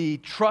for the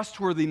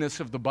trustworthiness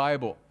of the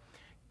Bible.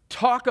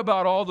 Talk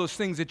about all those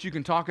things that you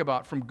can talk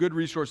about from good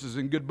resources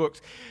and good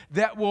books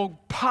that will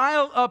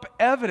pile up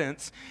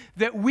evidence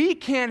that we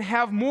can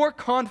have more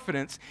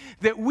confidence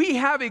that we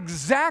have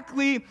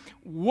exactly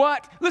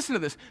what, listen to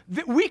this,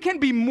 that we can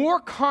be more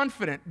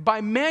confident by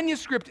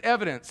manuscript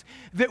evidence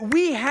that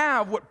we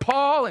have what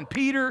Paul and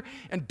Peter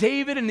and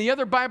David and the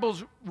other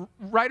Bible's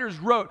writers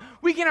wrote.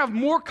 We can have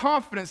more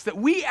confidence that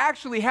we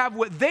actually have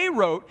what they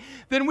wrote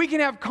than we can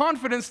have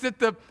confidence that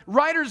the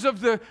writers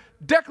of the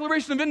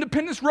Declaration of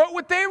Independence wrote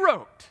what they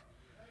wrote.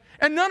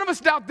 And none of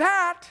us doubt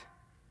that.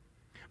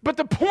 But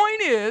the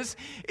point is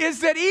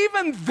that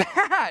even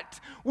that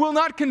will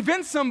not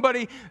convince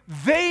somebody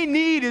they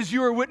need, as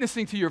you are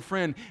witnessing to your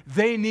friend,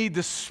 they need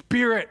the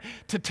Spirit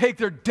to take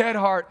their dead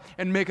heart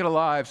and make it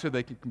alive so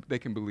they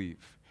can believe.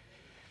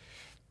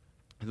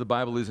 The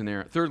Bible is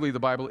inerrant. Thirdly, the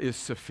Bible is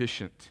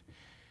sufficient.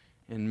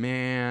 And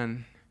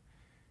man,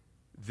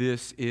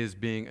 this is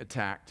being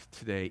attacked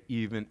today,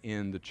 even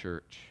in the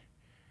church.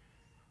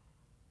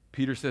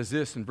 Peter says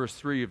this in verse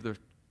 3 of the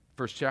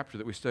first chapter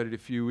that we studied a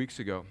few weeks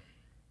ago.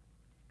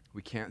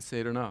 We can't say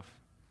it enough.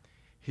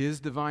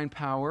 His divine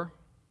power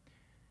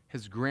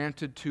has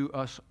granted to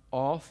us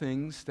all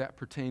things that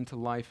pertain to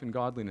life and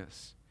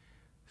godliness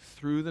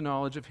through the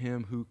knowledge of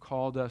Him who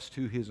called us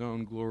to His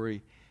own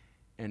glory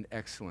and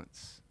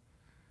excellence.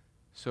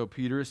 So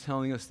Peter is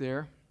telling us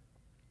there,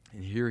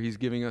 and here he's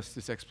giving us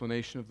this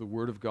explanation of the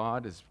Word of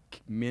God as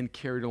men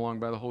carried along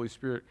by the Holy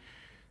Spirit.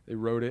 They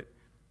wrote it.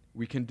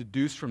 We can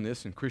deduce from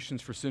this, and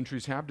Christians for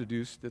centuries have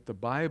deduced, that the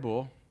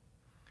Bible,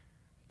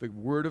 the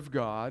Word of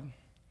God,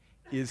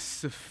 is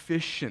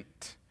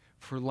sufficient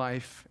for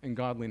life and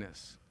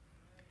godliness.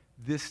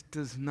 This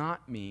does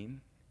not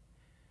mean,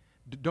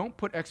 don't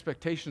put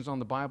expectations on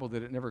the Bible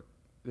that it never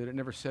that it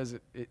never says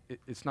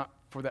it's not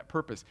for that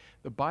purpose.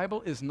 The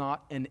Bible is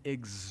not an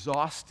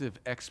exhaustive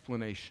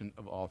explanation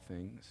of all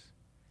things.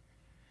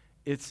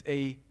 It's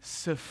a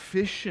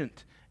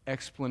sufficient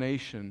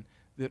explanation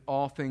that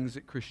all things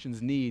that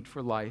Christians need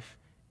for life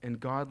and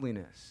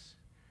godliness,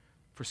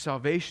 for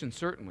salvation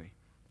certainly,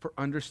 for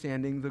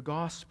understanding the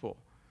gospel.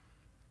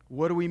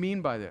 What do we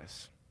mean by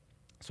this?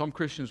 Some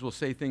Christians will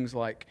say things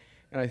like,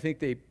 and I think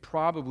they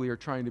probably are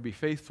trying to be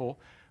faithful,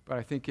 but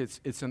I think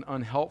it's an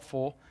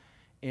unhelpful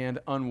and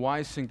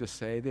unwise thing to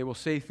say. They will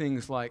say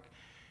things like,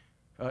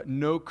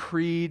 no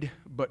creed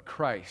but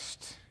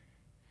Christ.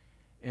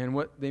 And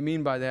what they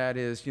mean by that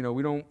is, we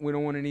don't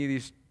want any of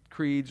these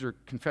creeds or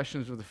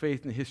confessions of the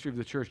faith in the history of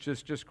the church,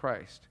 just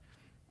Christ.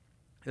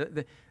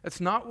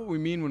 That's not what we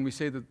mean when we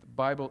say that the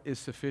Bible is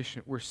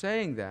sufficient. We're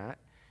saying that,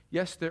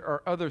 yes, there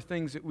are other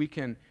things that we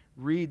can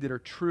read that are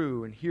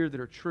true and hear that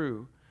are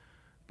true,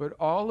 but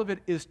all of it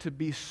is to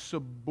be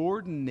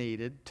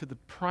subordinated to the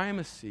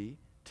primacy,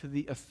 to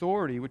the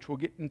authority, which we'll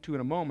get into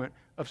in a moment,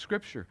 of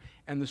Scripture.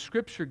 And the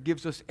Scripture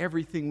gives us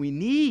everything we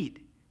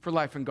need for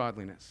life and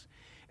godliness.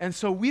 And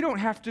so we don't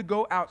have to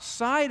go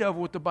outside of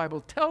what the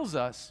Bible tells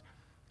us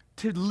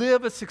to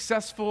live a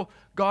successful,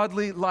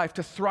 godly life,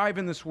 to thrive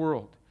in this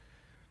world.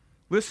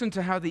 Listen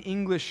to how the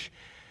English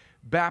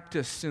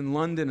Baptists in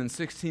London in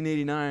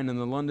 1689 in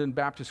the London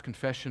Baptist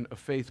Confession of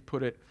Faith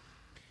put it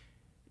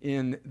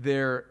in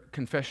their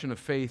Confession of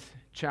Faith,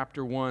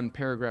 chapter 1,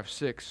 paragraph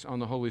 6 on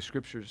the Holy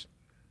Scriptures.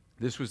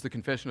 This was the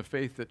confession of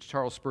faith that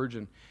Charles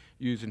Spurgeon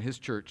used in his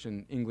church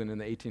in England in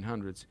the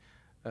 1800s.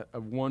 A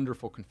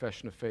wonderful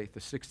confession of faith, the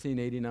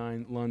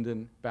 1689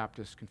 London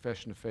Baptist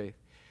Confession of Faith.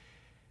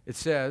 It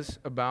says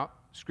about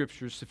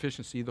Scripture's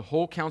sufficiency, the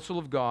whole counsel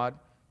of God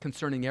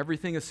concerning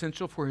everything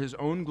essential for his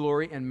own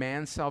glory and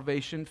man's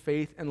salvation,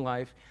 faith, and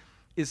life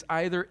is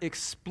either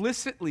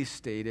explicitly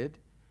stated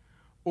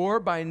or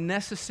by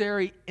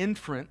necessary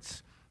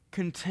inference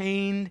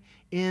contained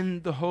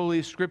in the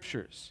Holy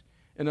Scriptures.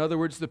 In other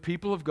words, the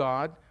people of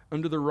God,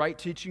 under the right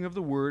teaching of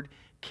the Word,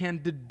 can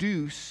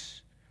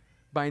deduce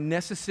by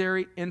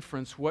necessary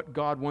inference what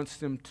God wants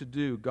them to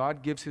do.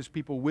 God gives his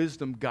people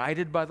wisdom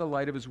guided by the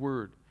light of his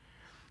Word.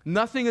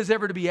 Nothing is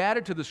ever to be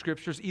added to the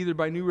Scriptures, either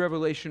by new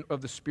revelation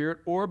of the Spirit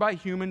or by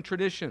human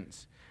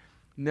traditions.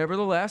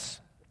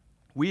 Nevertheless,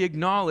 we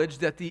acknowledge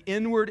that the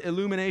inward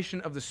illumination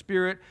of the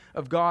Spirit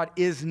of God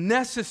is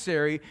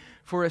necessary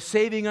for a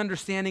saving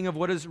understanding of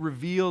what is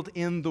revealed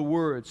in the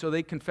Word. So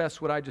they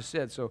confess what I just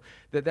said, so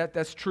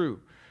that's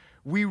true.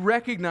 We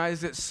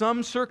recognize that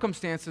some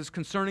circumstances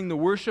concerning the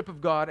worship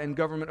of God and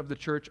government of the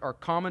church are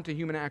common to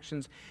human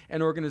actions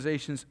and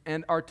organizations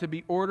and are to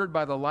be ordered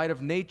by the light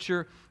of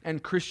nature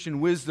and Christian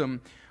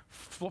wisdom,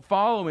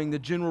 following the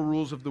general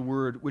rules of the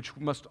Word, which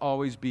must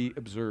always be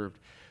observed.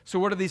 So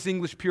what are these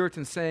English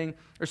Puritans saying?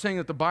 They're saying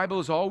that the Bible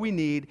is all we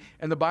need,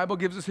 and the Bible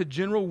gives us a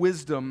general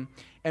wisdom,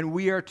 and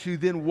we are to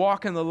then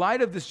walk in the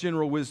light of this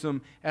general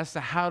wisdom as to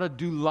how to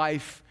do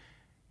life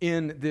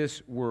in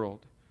this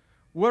world.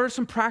 What are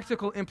some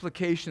practical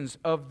implications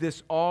of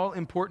this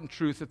all-important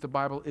truth that the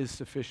Bible is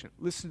sufficient?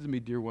 Listen to me,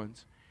 dear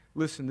ones.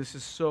 Listen, this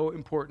is so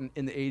important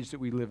in the age that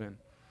we live in.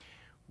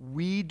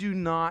 We do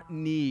not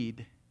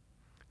need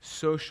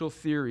social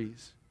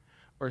theories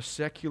or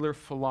secular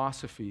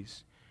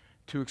philosophies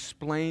to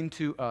explain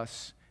to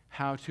us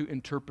how to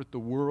interpret the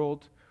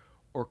world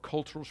or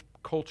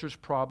culture's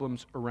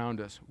problems around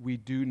us. We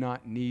do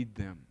not need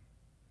them.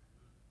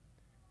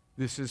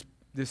 This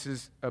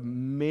is a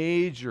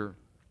major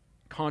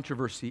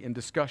controversy and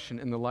discussion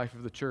in the life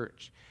of the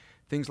church.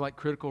 Things like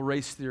critical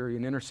race theory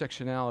and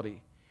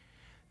intersectionality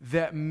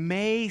that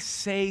may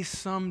say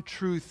some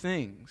true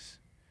things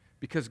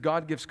because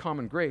God gives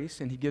common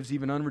grace, and he gives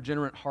even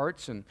unregenerate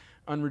hearts and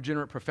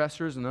unregenerate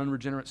professors and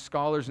unregenerate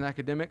scholars and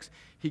academics.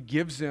 He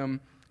gives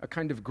them a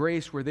kind of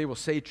grace where they will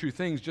say true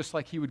things, just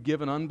like he would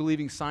give an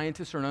unbelieving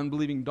scientist or an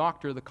unbelieving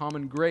doctor the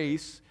common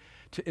grace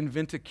to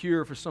invent a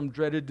cure for some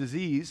dreaded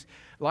disease.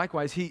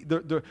 Likewise,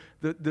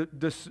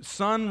 the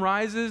sun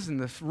rises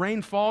and the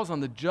rain falls on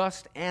the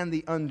just and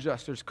the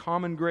unjust. There's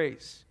common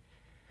grace.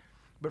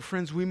 But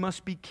friends, we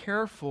must be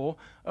careful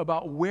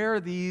about where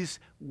these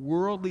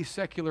worldly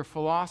secular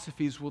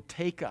philosophies will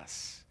take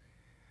us.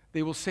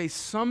 They will say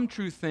some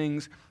true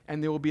things,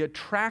 and they will be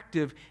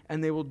attractive,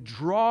 and they will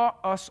draw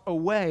us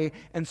away.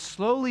 And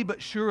slowly but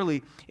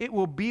surely, it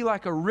will be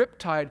like a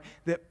riptide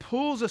that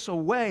pulls us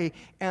away.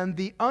 And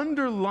the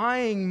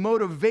underlying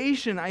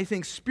motivation, I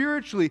think,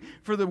 spiritually,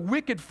 for the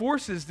wicked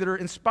forces that are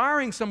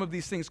inspiring some of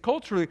these things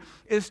culturally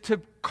is to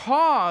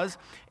cause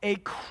a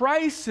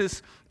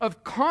crisis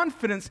of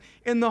confidence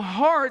in the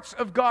hearts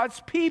of God's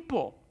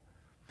people.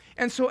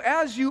 And so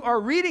as you are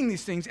reading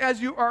these things,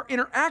 as you are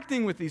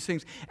interacting with these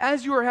things,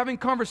 as you are having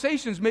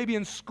conversations maybe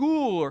in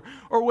school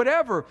or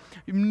whatever,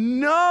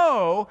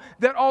 know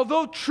that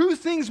although true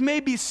things may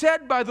be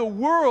said by the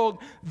world,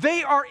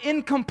 they are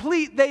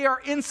incomplete, they are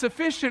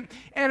insufficient,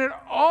 and it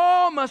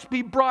all must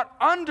be brought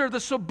under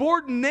the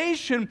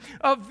subordination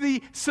of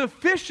the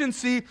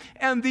sufficiency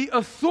and the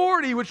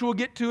authority, which we'll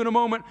get to in a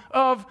moment,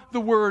 of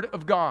the Word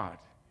of God.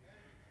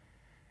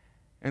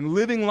 And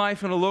living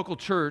life in a local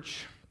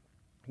church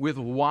with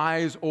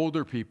wise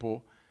older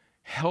people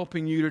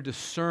helping you to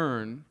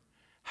discern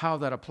how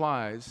that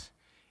applies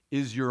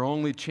is your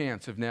only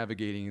chance of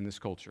navigating in this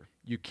culture.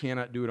 You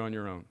cannot do it on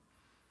your own.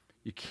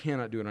 You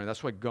cannot do it on your own.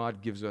 That's why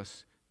God gives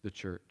us the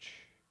church.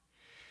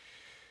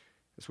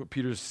 That's what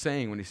Peter's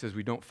saying when he says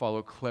we don't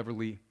follow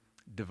cleverly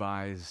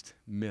devised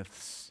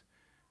myths.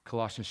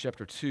 Colossians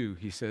chapter 2,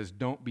 he says,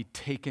 don't be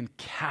taken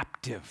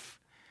captive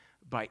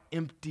by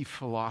empty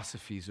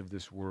philosophies of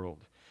this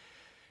world.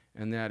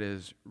 And that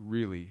is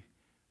really,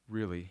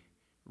 really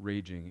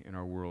raging in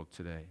our world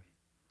today.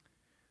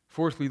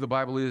 Fourthly, the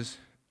Bible is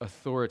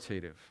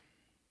authoritative.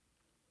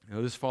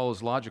 Now, this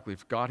follows logically.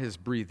 If God has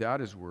breathed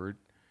out His Word,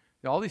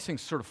 all these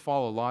things sort of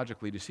follow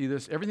logically. Do you see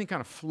this? Everything kind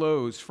of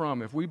flows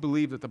from, if we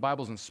believe that the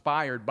Bible is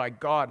inspired by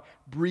God,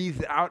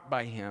 breathed out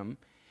by Him,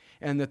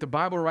 and that the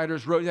Bible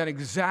writers wrote down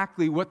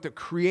exactly what the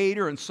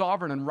Creator and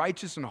sovereign and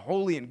righteous and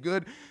holy and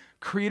good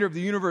Creator of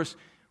the universe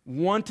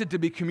wanted to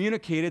be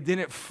communicated, then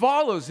it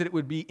follows that it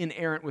would be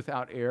inerrant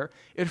without error.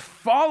 It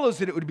follows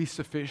that it would be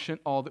sufficient,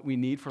 all that we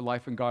need for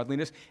life and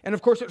godliness. And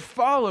of course, it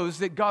follows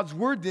that God's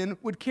Word then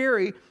would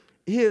carry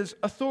His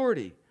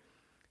authority.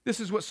 This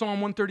is what Psalm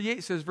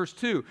 138 says, verse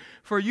 2.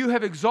 For you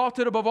have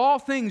exalted above all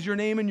things your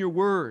name and your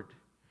word.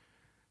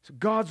 So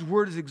God's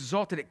Word is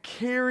exalted. It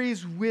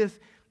carries with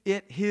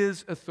it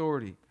His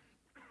authority.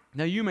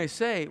 Now you may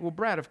say, well,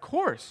 Brad, of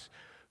course,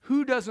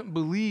 who doesn't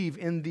believe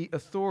in the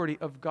authority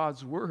of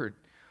God's Word?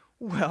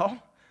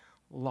 Well,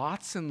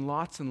 lots and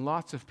lots and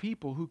lots of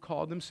people who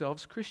call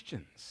themselves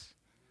Christians.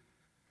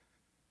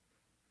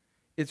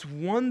 It's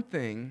one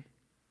thing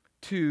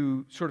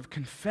to sort of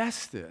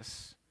confess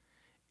this.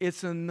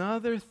 It's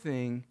another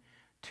thing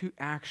to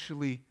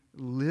actually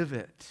live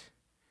it.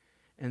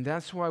 And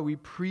that's why we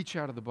preach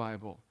out of the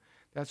Bible.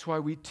 That's why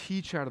we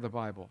teach out of the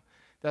Bible.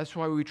 That's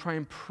why we try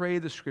and pray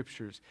the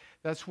Scriptures.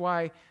 That's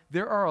why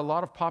there are a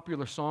lot of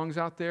popular songs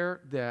out there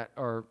that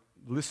are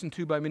listened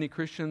to by many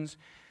Christians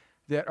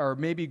that are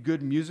maybe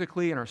good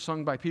musically and are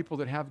sung by people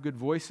that have good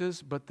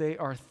voices, but they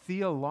are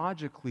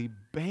theologically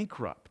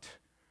bankrupt.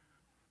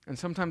 And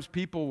sometimes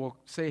people will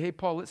say, hey,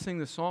 Paul, let's sing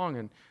this song.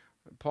 And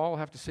Paul will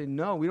have to say,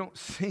 no, we don't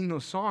sing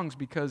those songs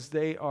because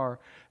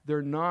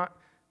they're not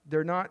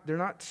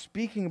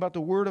speaking about the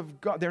Word of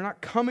God. They're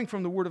not coming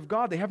from the Word of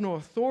God. They have no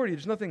authority.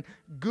 There's nothing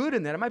good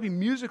in that. It might be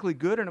musically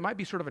good and it might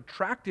be sort of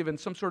attractive in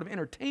some sort of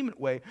entertainment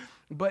way,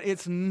 but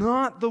it's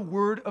not the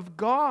Word of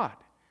God.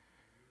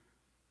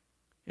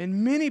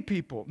 And many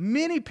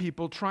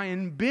people try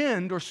and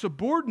bend or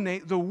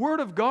subordinate the Word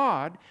of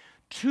God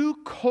to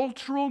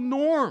cultural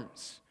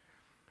norms.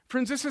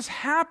 Friends, this is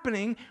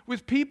happening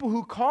with people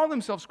who call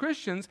themselves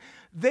Christians.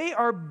 They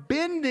are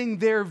bending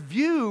their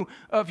view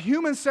of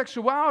human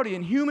sexuality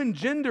and human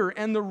gender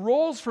and the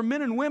roles for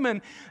men and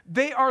women.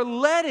 They are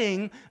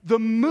letting the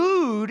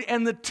mood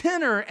and the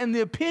tenor and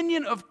the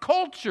opinion of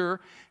culture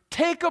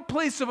take a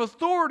place of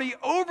authority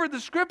over the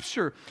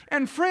Scripture.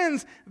 And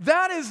friends,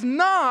 that is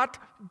not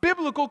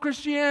biblical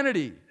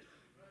Christianity.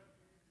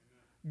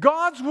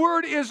 God's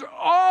Word is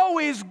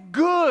always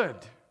good.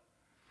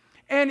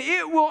 And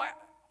it will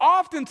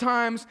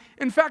oftentimes,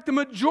 in fact, the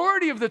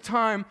majority of the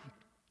time,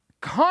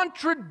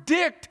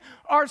 contradict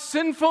our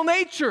sinful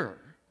nature.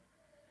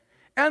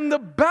 And the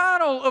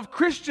battle of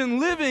Christian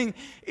living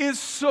is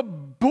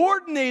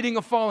subordinating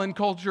a fallen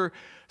culture,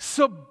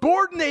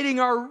 subordinating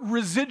our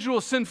residual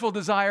sinful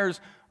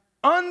desires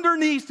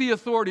underneath the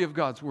authority of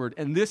God's Word.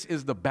 And this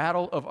is the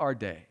battle of our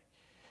day.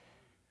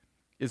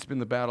 It's been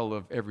the battle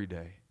of every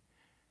day.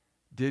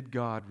 Did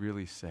God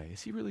really say?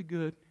 Is He really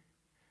good?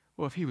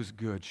 Well, if He was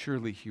good,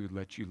 surely He would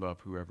let you love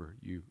whoever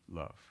you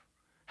love.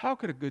 How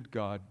could a good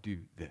God do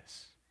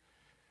this?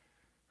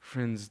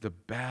 Friends, the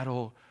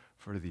battle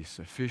for the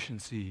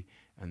sufficiency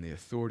and the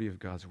authority of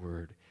God's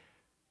Word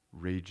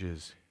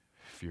rages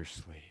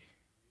fiercely.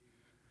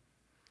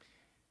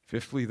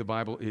 Fifthly, the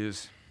Bible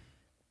is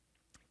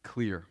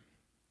clear.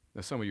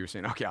 Now, some of you are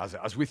saying, okay, I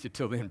was with you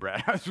till then,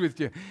 Brad. I was with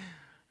you.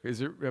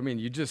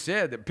 You just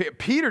said that,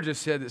 Peter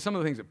just said that some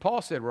of the things that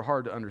Paul said were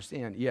hard to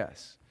understand.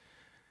 Yes.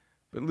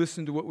 But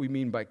listen to what we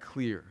mean by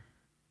clear.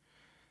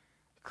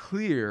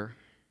 Clear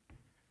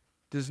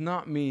does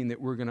not mean that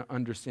we're going to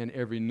understand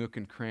every nook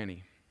and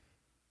cranny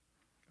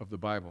of the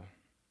Bible.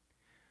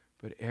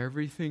 But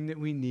everything that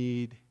we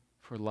need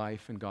for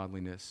life and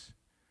godliness,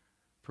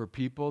 for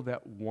people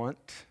that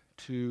want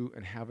to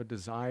and have a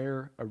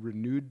desire, a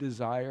renewed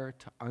desire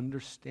to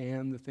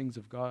understand the things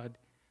of God,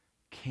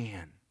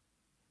 can.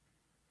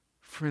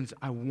 Friends,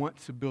 I want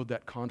to build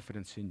that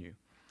confidence in you.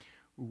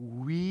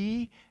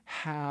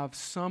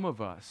 Some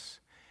of us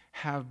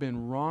have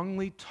been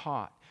wrongly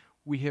taught.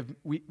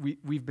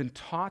 We've been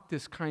taught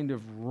this kind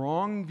of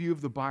wrong view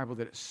of the Bible,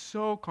 that it's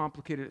so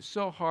complicated, it's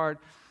so hard.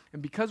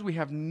 And because we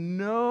have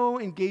no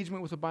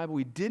engagement with the Bible,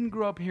 we didn't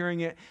grow up hearing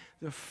it,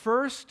 the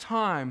first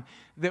time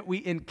that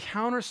we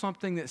encounter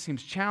something that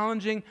seems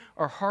challenging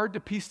or hard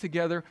to piece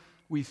together,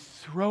 we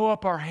throw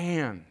up our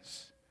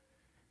hands.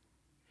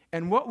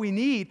 And what we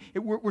need,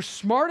 we're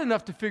smart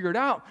enough to figure it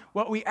out.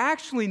 What we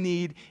actually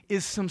need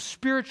is some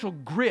spiritual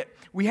grit.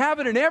 We have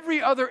it in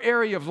every other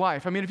area of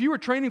life. I mean, if you were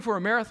training for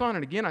a marathon,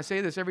 and again, I say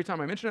this every time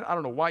I mention it, I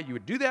don't know why you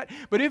would do that,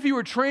 but if you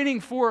were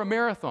training for a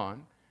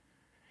marathon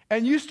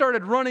and you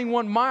started running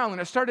 1 mile and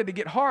it started to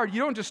get hard,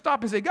 you don't just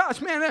stop and say, gosh,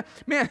 man,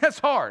 that's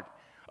hard.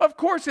 Of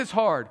course it's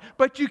hard,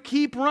 but you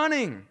keep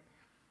running.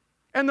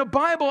 And the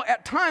Bible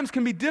at times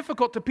can be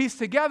difficult to piece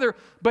together,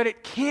 but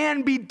it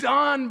can be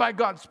done by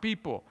God's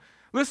people.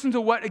 Listen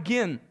to what,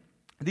 again,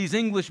 these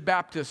English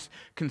Baptists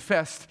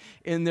confessed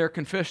in their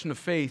Confession of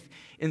Faith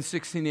in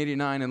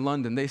 1689 in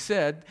London. They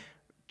said,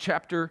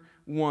 chapter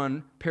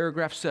 1,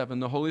 paragraph 7,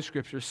 the Holy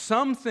Scriptures,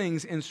 some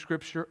things in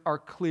Scripture are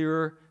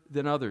clearer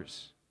than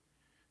others.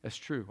 That's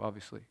true,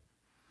 obviously.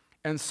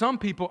 And some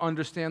people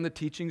understand the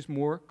teachings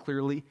more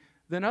clearly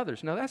than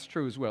others. Now, that's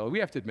true as well. We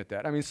have to admit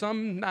that. I mean,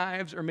 some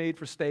knives are made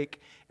for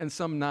steak and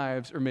some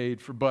knives are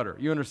made for butter.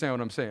 You understand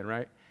what I'm saying,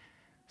 right?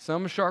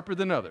 Some are sharper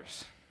than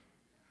others.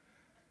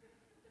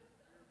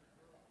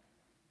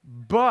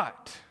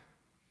 But,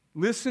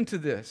 listen to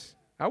this.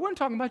 I wasn't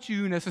talking about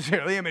you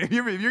necessarily. I mean, if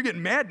you're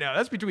getting mad now,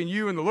 that's between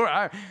you and the Lord.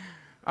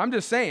 I'm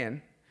just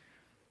saying,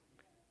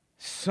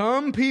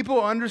 some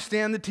people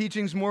understand the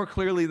teachings more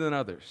clearly than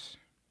others.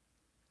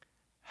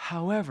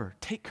 However,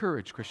 take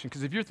courage, Christian,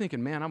 because if you're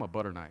thinking, man, I'm a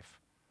butter knife.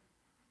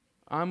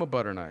 I'm a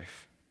butter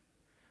knife.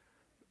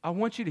 I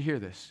want you to hear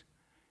this.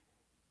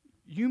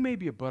 You may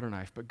be a butter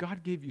knife, but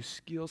God gave you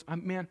skills.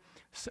 Man,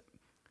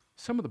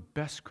 some of the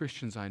best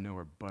Christians I know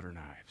are butter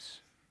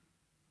knives.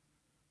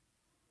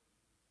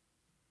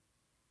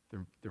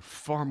 They're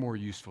far more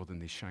useful than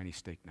these shiny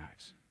steak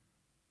knives.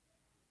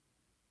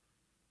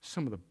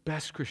 Some of the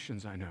best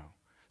Christians I know,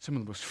 some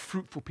of the most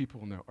fruitful people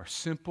I know are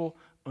simple,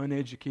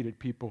 uneducated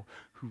people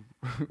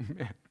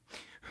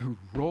who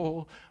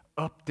roll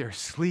up their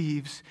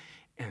sleeves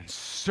and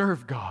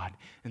serve God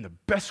in the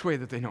best way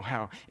that they know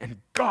how. And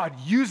God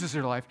uses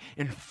their life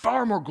in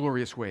far more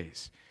glorious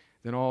ways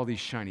than all these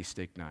shiny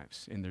steak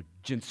knives in their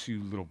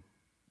Jinsu little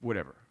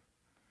whatever.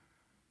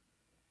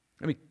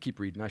 Let me keep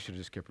reading. I should have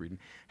just kept reading.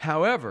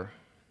 However,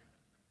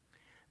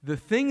 the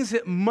things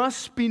that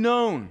must be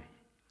known,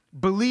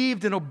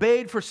 believed and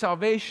obeyed for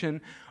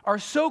salvation are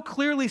so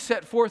clearly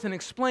set forth and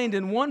explained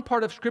in one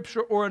part of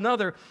Scripture or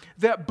another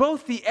that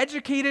both the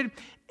educated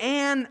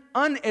and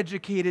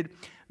uneducated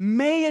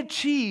may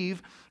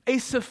achieve a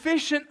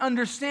sufficient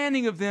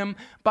understanding of them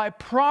by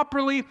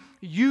properly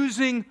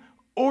using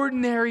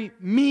ordinary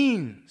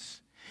means.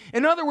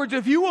 In other words,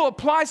 if you will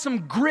apply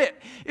some grit,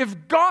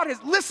 if God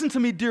has, listen to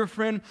me, dear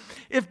friend,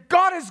 if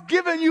God has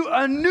given you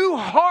a new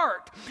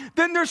heart,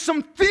 then there's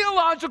some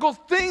theological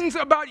things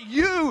about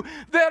you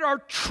that are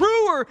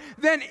truer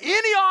than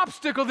any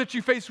obstacle that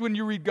you face when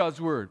you read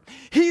God's Word.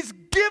 He's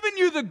given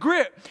you the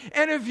grit,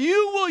 and if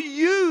you will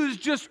use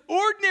just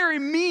ordinary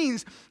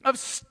means of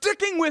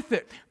sticking with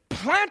it,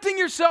 planting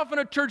yourself in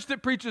a church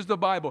that preaches the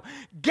Bible,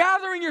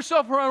 gathering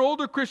yourself around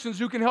older Christians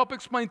who can help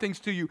explain things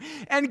to you,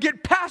 and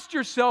get past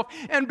yourself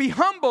and be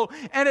humble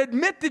and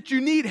admit that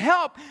you need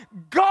help,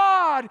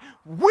 God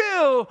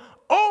will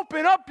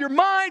open up your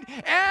mind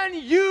and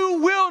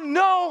you will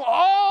know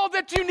all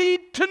that you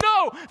need to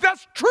know.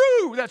 That's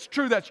true. That's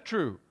true. That's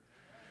true.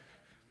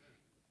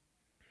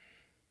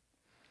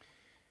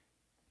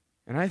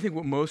 And I think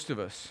what most of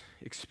us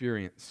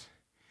experience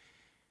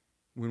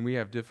when we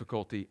have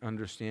difficulty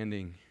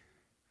understanding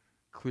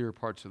clear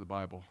parts of the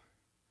Bible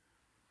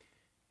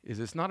is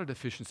it's not a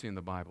deficiency in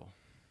the Bible.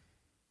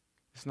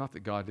 It's not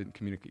that God didn't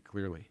communicate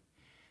clearly.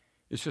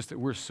 It's just that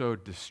we're so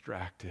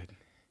distracted.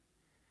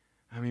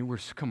 I mean,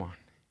 come on.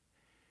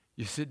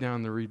 You sit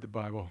down to read the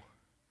Bible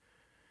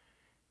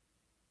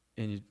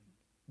and you,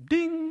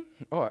 ding,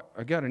 oh,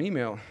 I got an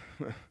email.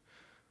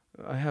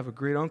 I have a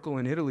great uncle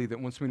in Italy that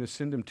wants me to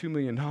send him $2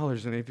 million,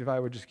 and if I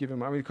would just give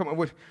him, I mean, come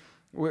on,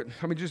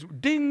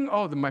 just ding,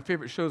 oh, my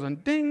favorite show's on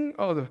ding,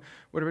 oh,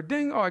 whatever,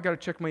 ding, oh, I got to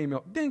check my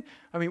email, ding.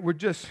 I mean, we're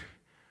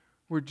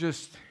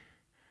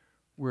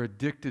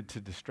addicted to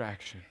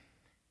distraction.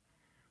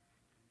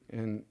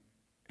 And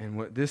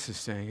what this is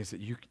saying is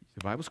that the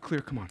Bible's clear,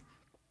 come on,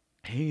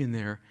 hang in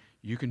there,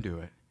 you can do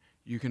it,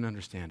 you can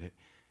understand it.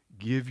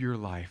 Give your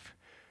life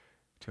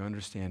to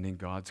understanding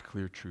God's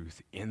clear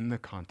truth in the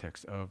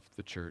context of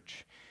the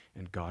church,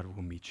 and God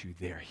will meet you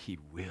there. He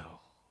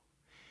will.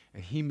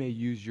 And He may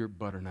use your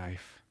butter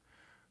knife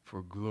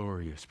for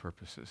glorious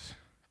purposes.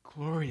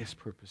 Glorious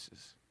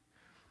purposes.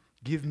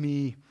 Give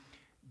me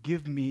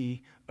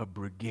a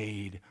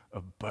brigade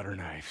of butter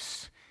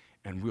knives,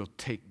 and we'll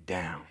take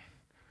down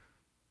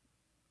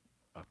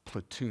a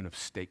platoon of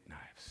steak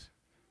knives.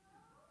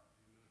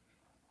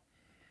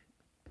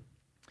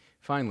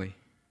 Finally,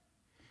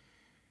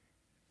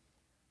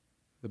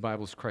 the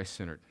Bible's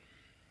Christ-centered.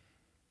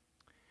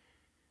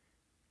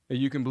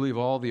 You can believe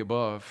all the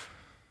above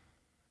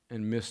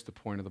and miss the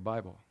point of the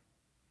Bible.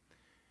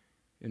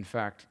 In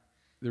fact,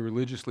 the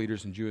religious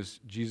leaders in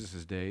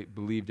Jesus' day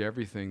believed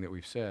everything that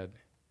we've said,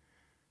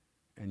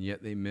 and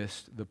yet they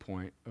missed the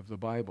point of the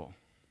Bible.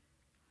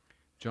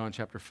 John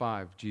chapter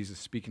 5, Jesus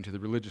speaking to the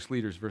religious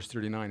leaders, verse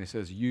 39, he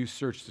says, "You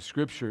search the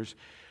Scriptures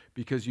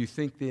because you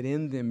think that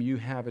in them you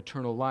have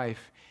eternal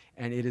life,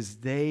 and it is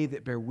they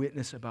that bear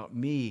witness about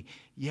me,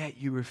 yet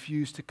you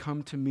refuse to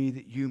come to me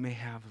that you may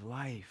have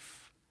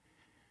life."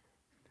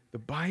 The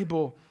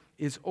Bible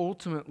is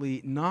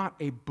ultimately not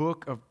a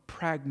book of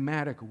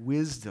pragmatic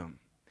wisdom.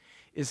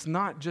 It's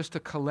not just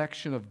a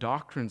collection of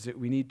doctrines that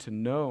we need to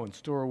know and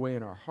store away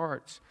in our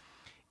hearts.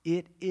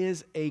 It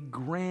is a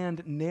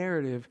grand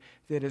narrative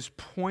that is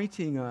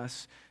pointing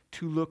us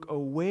to look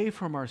away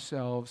from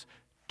ourselves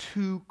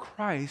to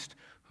Christ,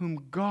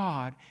 whom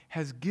God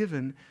has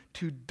given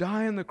to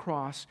die on the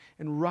cross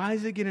and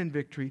rise again in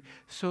victory,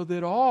 so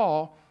that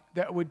all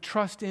that would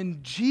trust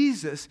in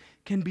Jesus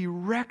can be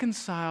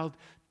reconciled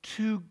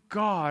to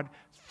God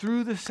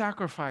through the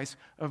sacrifice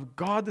of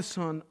God the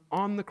Son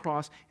on the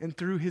cross and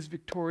through his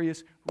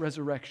victorious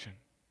resurrection.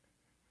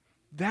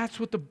 That's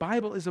what the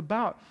Bible is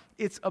about.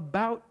 It's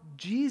about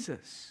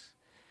Jesus.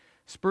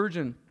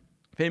 Spurgeon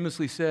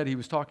famously said, he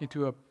was talking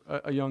to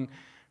a young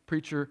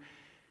preacher,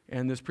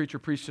 and this preacher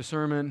preached a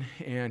sermon,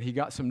 and he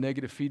got some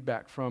negative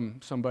feedback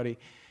from somebody.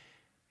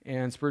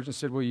 And Spurgeon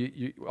said, "Well,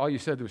 all you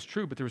said was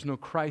true, but there was no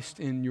Christ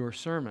in your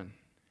sermon.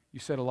 You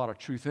said a lot of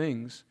true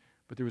things,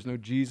 but there was no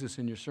Jesus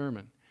in your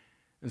sermon."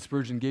 And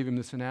Spurgeon gave him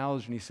this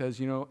analogy, and he says,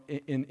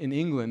 in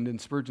England, in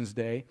Spurgeon's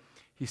day,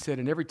 he said,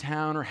 in every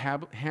town or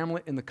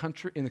hamlet in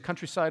the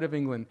countryside of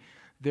England,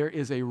 there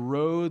is a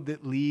road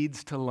that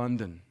leads to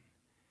London.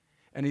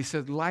 And he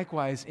said,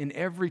 likewise, in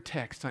every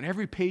text, on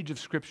every page of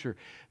Scripture,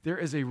 there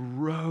is a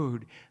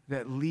road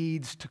that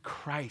leads to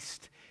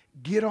Christ.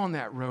 Get on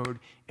that road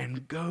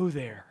and go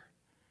there.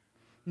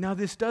 Now,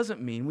 this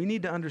doesn't mean, we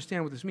need to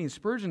understand what this means.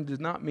 Spurgeon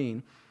did not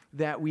mean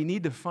that we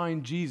need to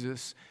find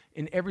Jesus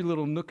in every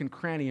little nook and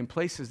cranny and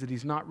places that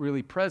he's not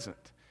really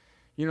present.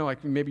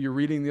 Like maybe you're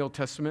reading the Old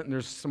Testament and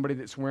there's somebody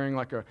that's wearing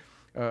like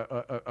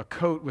a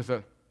coat with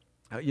a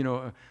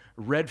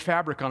red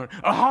fabric on it.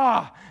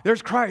 Aha!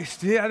 There's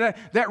Christ. Yeah,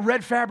 that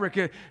red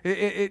fabric,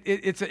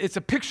 it's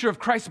a picture of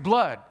Christ's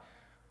blood.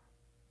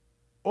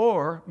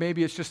 Or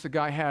maybe it's just the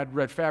guy had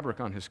red fabric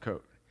on his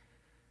coat.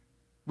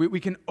 We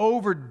can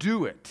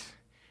overdo it.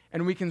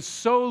 And we can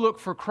so look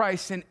for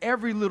Christ in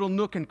every little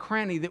nook and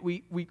cranny that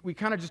we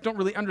kind of just don't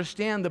really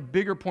understand the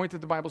bigger point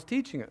that the Bible's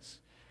teaching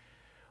us.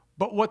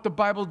 But what the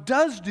Bible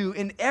does do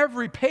in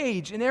every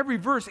page, in every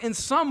verse, in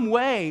some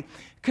way,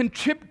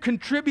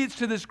 contributes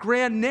to this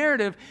grand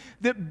narrative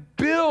that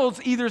builds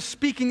either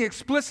speaking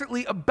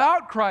explicitly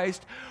about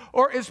Christ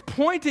or is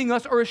pointing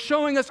us or is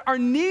showing us our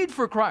need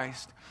for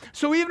Christ.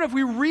 So even if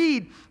we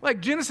read, like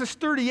Genesis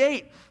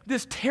 38,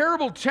 this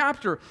terrible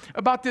chapter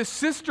about this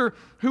sister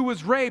who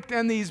was raped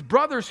and these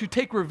brothers who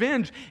take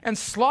revenge and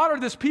slaughter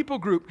this people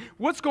group,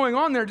 what's going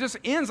on there just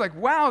ends like,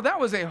 wow, that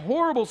was a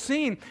horrible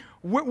scene.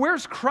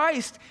 Where's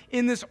Christ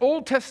in this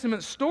Old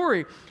Testament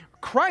story?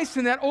 Christ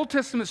in that Old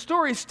Testament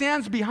story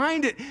stands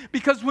behind it,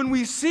 because when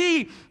we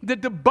see the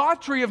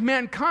debauchery of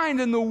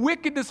mankind and the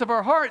wickedness of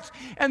our hearts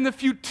and the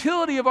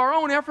futility of our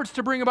own efforts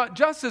to bring about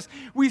justice,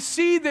 we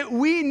see that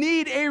we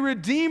need a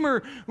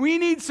Redeemer. We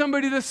need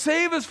somebody to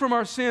save us from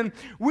our sin.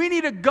 We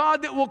need a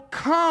God that will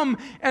come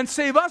and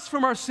save us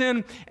from our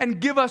sin and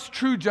give us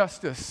true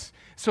justice.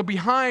 So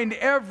behind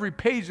every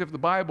page of the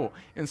Bible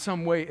in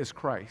some way is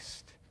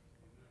Christ.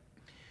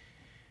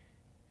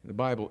 The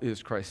Bible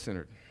is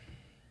Christ-centered.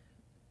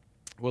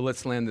 Well,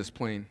 let's land this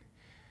plane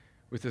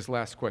with this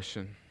last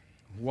question.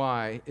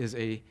 Why is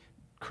a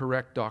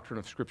correct doctrine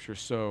of Scripture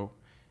so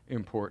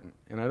important?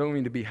 And I don't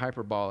mean to be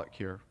hyperbolic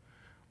here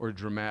or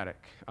dramatic.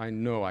 I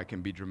know I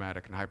can be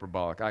dramatic and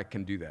hyperbolic. I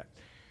can do that.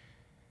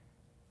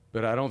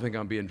 But I don't think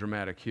I'm being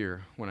dramatic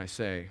here when I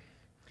say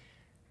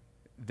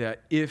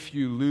that if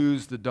you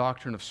lose the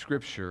doctrine of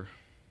Scripture,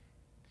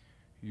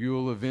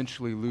 you'll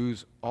eventually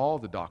lose all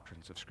the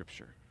doctrines of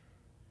Scripture.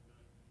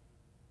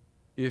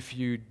 If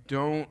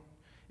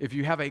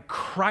you have a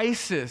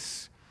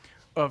crisis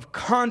of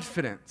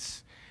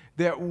confidence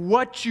that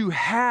what you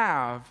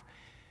have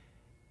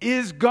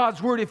is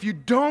God's Word, if you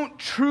don't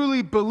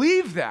truly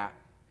believe that,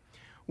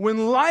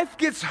 when life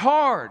gets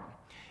hard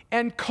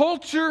and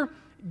culture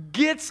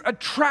gets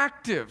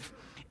attractive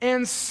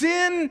and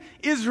sin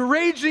is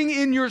raging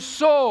in your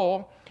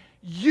soul,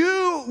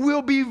 you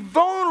will be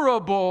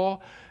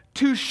vulnerable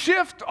to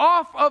shift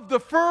off of the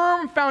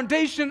firm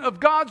foundation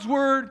of God's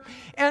Word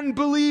and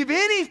believe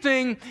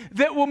anything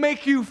that will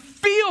make you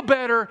feel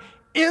better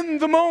in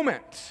the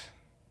moment.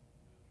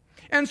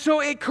 And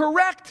so a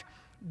correct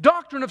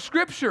doctrine of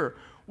Scripture,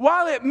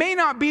 while it may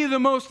not be the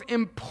most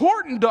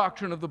important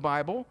doctrine of the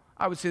Bible,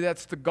 I would say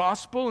that's the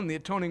gospel and the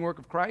atoning work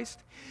of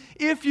Christ.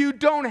 If you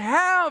don't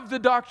have the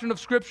doctrine of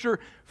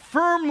Scripture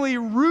firmly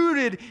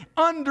rooted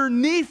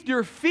underneath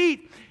your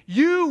feet,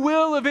 you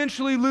will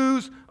eventually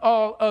lose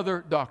all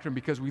other doctrine,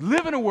 because we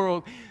live in a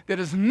world that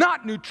is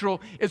not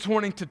neutral. It's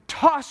wanting to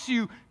toss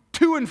you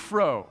to and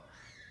fro.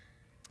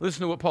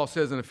 Listen to what Paul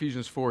says in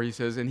Ephesians 4. He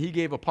says, "And he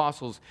gave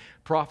apostles,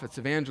 prophets,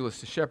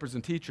 evangelists, shepherds,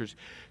 and teachers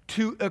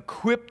to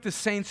equip the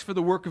saints for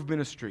the work of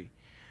ministry,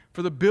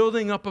 for the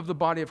building up of the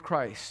body of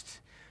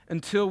Christ,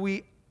 until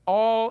we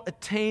all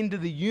attain to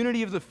the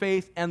unity of the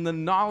faith and the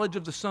knowledge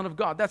of the Son of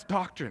God. That's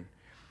doctrine.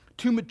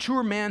 To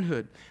mature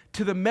manhood,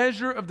 to the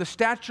measure of the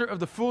stature of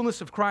the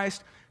fullness of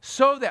Christ,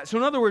 so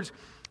in other words,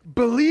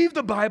 believe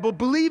the Bible,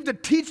 believe the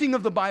teaching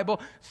of the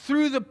Bible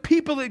through the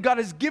people that God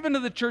has given to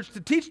the church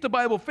to teach the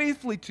Bible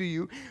faithfully to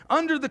you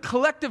under the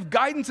collective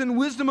guidance and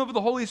wisdom of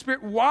the Holy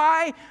Spirit.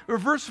 Why?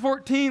 Verse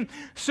 14,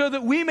 so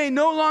that we may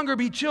no longer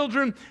be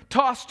children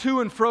tossed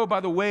to and fro by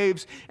the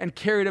waves and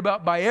carried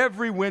about by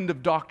every wind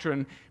of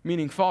doctrine,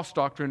 meaning false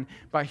doctrine,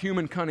 by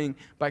human cunning,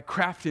 by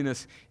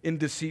craftiness in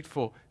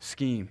deceitful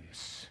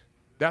schemes.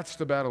 That's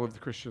the battle of the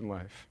Christian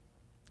life.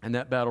 And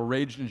that battle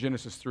raged in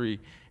Genesis 3,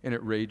 and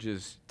it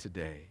rages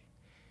today.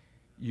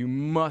 You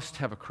must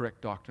have a correct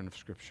doctrine of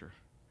Scripture.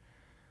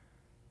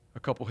 A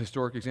couple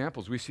historic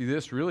examples. We see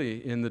this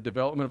really in the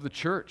development of the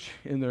church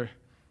in the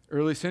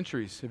early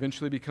centuries,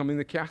 eventually becoming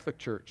the Catholic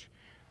Church.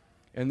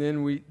 And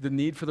then the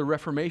need for the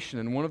Reformation.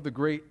 And one of the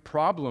great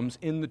problems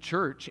in the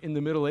church in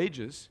the Middle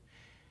Ages,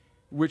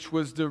 which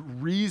was the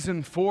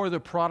reason for the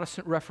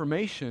Protestant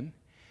Reformation,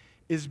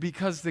 is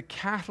because the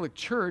Catholic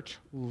Church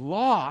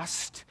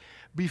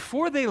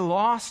before they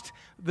lost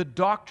the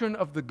doctrine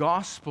of the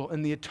gospel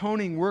and the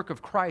atoning work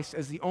of Christ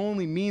as the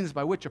only means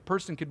by which a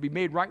person could be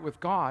made right with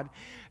God,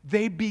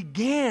 they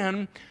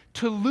began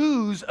to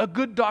lose a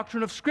good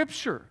doctrine of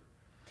Scripture.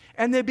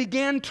 And they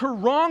began to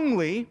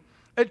wrongly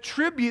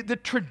attribute the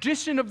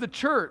tradition of the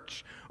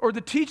church or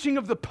the teaching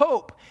of the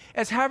Pope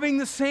as having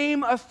the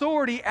same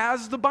authority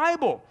as the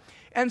Bible.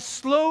 And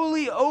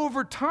slowly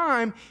over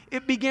time,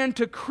 it began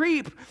to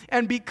creep.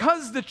 And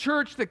because the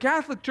church, the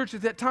Catholic Church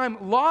at that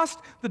time, lost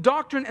the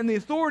doctrine and the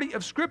authority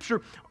of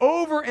Scripture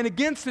over and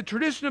against the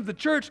tradition of the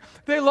church,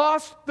 they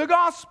lost the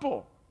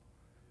gospel.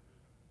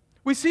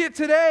 We see it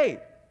today.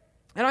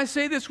 And I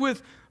say this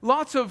with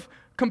lots of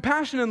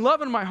compassion and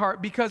love in my heart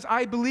because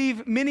I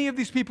believe many of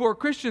these people are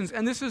Christians.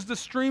 And this is the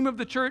stream of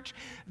the church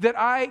that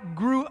I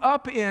grew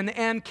up in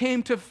and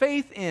came to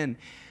faith in.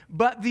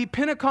 But the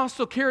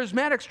Pentecostal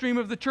charismatic stream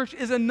of the church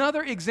is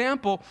another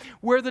example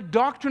where the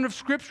doctrine of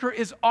Scripture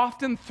is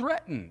often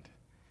threatened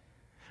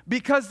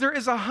because there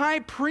is a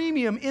high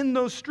premium in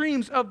those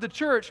streams of the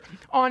church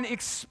on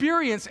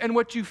experience and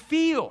what you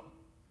feel.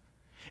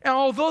 And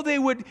although they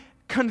would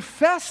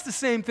confess the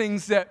same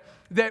things that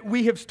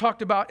we have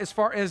talked about as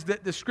far as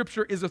that the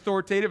Scripture is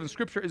authoritative and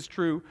Scripture is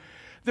true,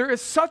 there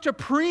is such a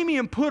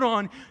premium put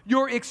on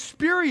your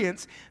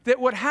experience that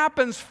what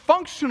happens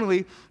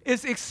functionally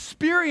is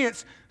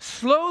experience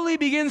slowly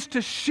begins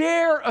to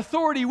share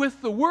authority with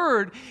the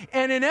Word,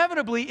 and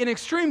inevitably, in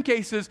extreme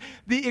cases,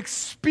 the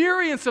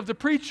experience of the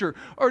preacher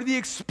or the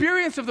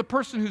experience of the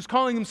person who's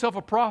calling himself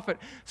a prophet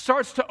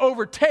starts to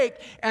overtake,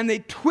 and they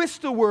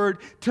twist the Word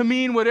to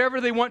mean whatever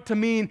they want to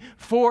mean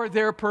for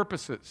their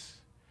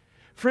purposes.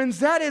 Friends,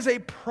 that is a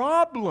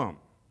problem.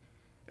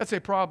 That's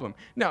a problem.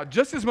 Now,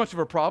 just as much of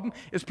a problem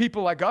is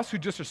people like us who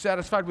just are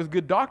satisfied with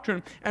good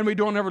doctrine and we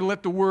don't ever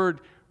let the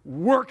Word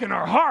work in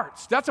our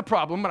hearts. That's a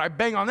problem, and I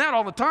bang on that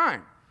all the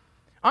time.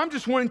 I'm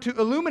just wanting to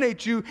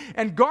illuminate you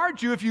and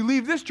guard you if you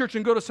leave this church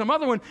and go to some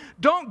other one.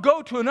 Don't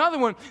go to another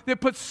one that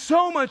puts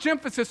so much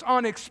emphasis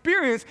on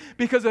experience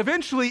because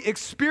eventually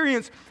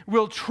experience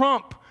will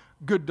trump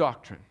good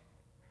doctrine.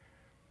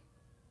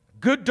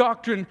 Good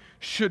doctrine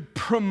should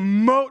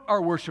promote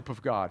our worship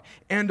of God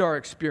and our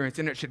experience,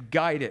 and it should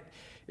guide it.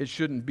 It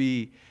shouldn't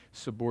be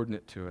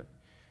subordinate to it.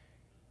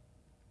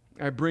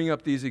 I bring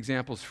up these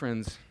examples,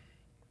 friends,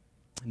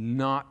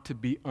 not to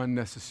be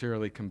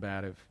unnecessarily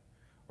combative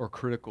or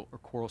critical or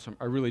quarrelsome.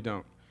 I really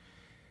don't.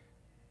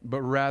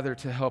 But rather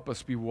to help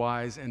us be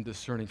wise and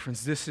discerning.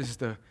 Friends, this is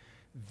the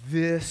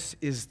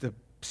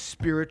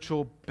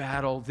spiritual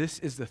battle. This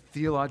is the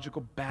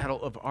theological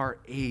battle of our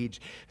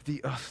age.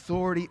 The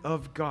authority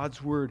of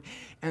God's Word.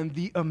 And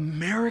the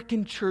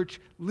American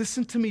church,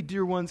 listen to me,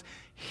 dear ones,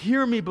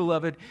 hear me,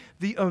 beloved.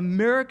 The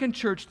American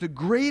church, the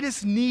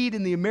greatest need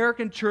in the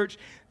American church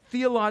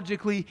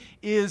theologically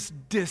is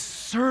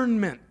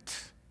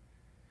discernment.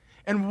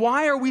 And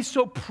why are we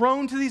so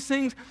prone to these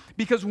things?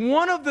 Because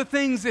one of the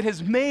things that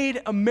has made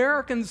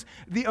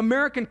the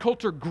American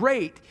culture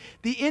great,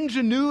 the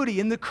ingenuity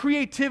and the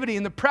creativity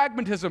and the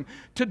pragmatism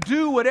to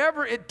do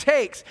whatever it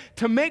takes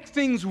to make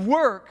things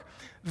work,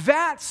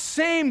 that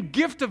same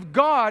gift of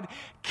God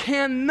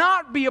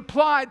cannot be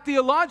applied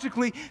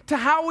theologically to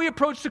how we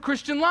approach the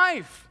Christian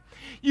life.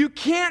 You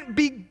can't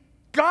be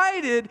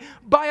guided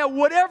by a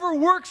whatever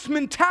works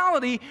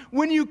mentality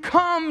when you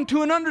come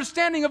to an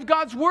understanding of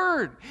God's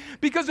Word.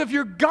 Because if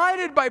you're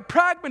guided by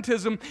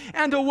pragmatism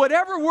and a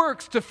whatever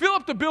works to fill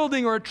up the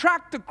building or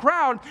attract the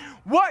crowd,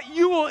 what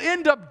you will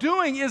end up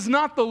doing is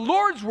not the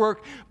Lord's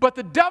work, but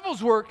the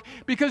devil's work,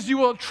 because you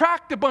will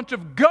attract a bunch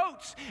of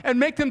goats and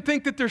make them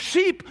think that they're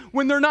sheep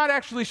when they're not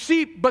actually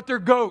sheep, but they're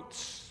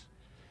goats.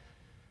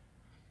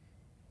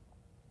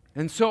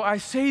 And so I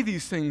say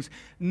these things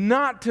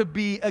not to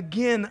be,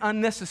 again,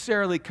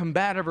 unnecessarily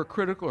combative or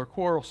critical or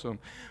quarrelsome,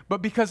 but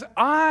because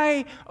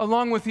I,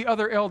 along with the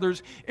other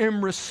elders,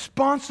 am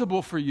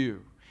responsible for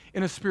you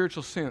in a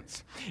spiritual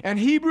sense. And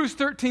Hebrews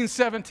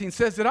 13:17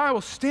 says that I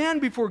will stand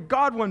before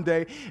God one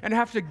day and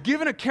have to give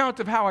an account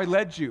of how I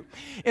led you.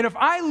 And if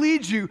I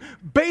lead you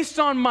based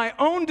on my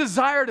own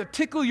desire to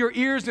tickle your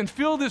ears and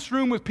fill this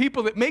room with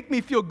people that make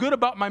me feel good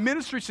about my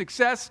ministry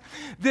success,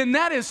 then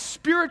that is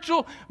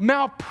spiritual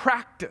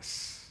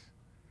malpractice.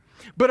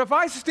 But if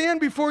I stand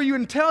before you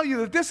and tell you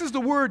that this is the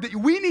word, that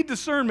we need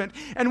discernment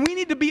and we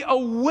need to be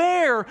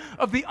aware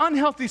of the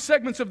unhealthy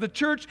segments of the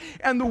church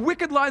and the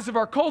wicked lies of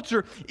our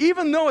culture,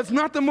 even though it's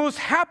not the most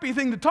happy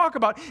thing to talk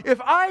about, if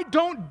I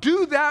don't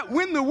do that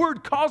when the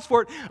word calls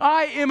for it,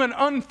 I am an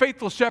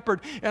unfaithful shepherd,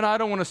 and I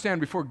don't want to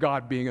stand before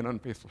God being an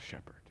unfaithful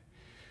shepherd.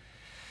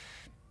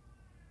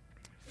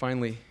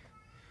 Finally,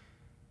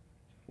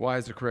 why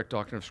is the correct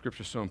doctrine of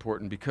Scripture so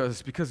important?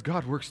 Because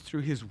God works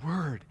through His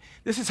Word.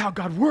 This is how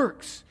God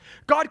works.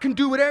 God can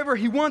do whatever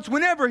He wants,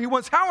 whenever He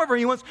wants, however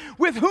He wants,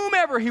 with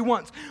whomever He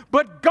wants.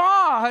 But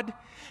God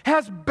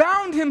has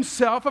bound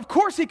Himself. Of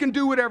course He can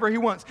do whatever He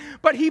wants.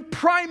 But He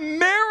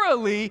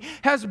primarily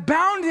has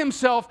bound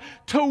Himself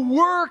to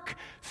work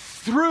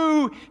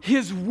through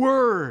His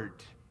Word,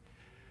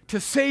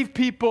 to save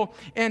people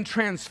and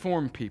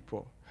transform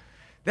people.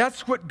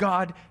 That's what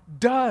God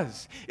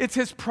does. It's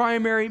His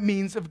primary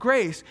means of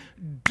grace.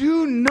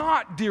 Do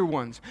not, dear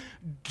ones,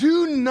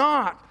 do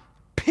not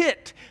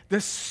pit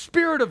the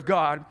Spirit of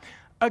God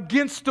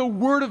against the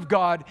Word of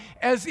God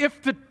as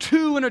if the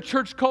two in a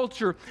church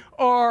culture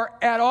are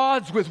at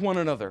odds with one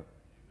another.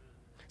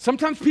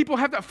 Sometimes people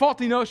have that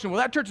faulty notion, well,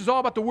 that church is all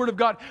about the Word of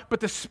God, but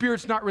the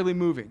Spirit's not really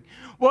moving.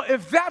 Well,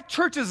 if that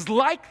church is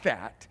like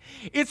that,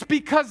 it's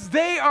because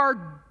they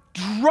are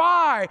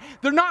dry.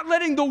 They're not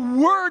letting the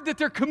word that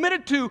they're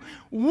committed to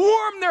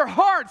warm their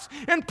hearts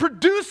and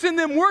produce in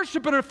them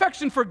worship and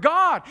affection for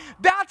God.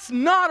 That's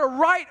not a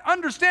right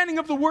understanding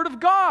of the Word of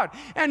God.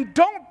 And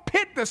don't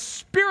pit the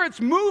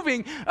Spirit's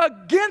moving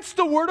against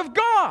the Word of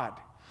God.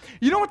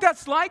 You know what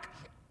that's like?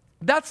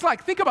 That's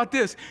like, think about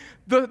this.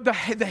 The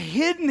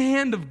hidden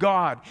hand of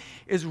God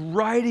is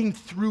riding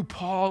through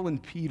Paul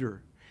and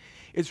Peter.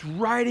 It's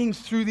riding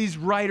through these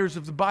writers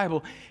of the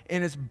Bible,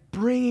 and it's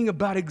bringing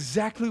about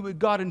exactly what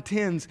God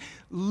intends,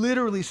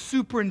 literally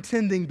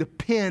superintending the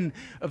pen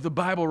of the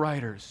Bible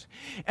writers.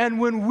 And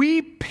when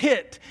we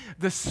pit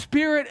the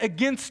Spirit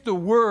against the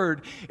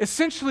Word,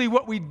 essentially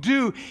what we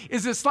do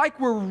is it's like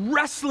we're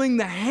wrestling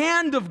the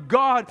hand of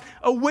God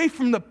away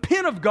from the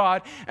pen of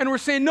God, and we're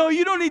saying, no,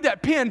 you don't need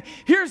that pen.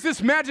 Here's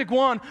this magic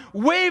wand.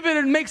 Wave it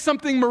and make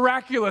something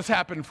miraculous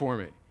happen for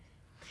me.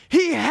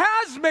 He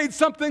has made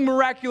something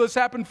miraculous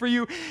happen for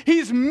you.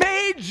 He's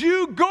made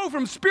you go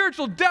from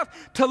spiritual death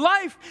to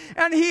life,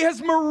 and He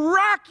has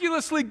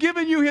miraculously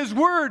given you His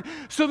Word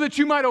so that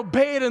you might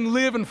obey it and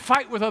live and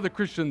fight with other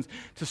Christians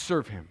to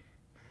serve Him.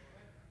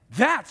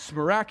 That's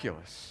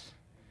miraculous.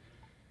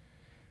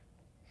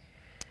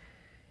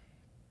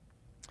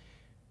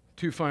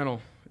 Two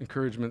final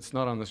encouragements,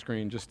 not on the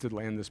screen, just to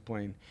land this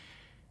plane.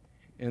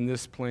 And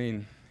this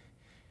plane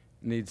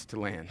needs to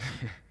land.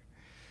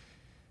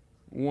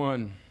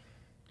 One,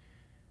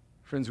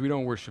 friends, we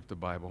don't worship the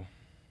Bible.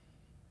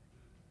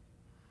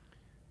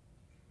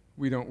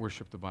 We don't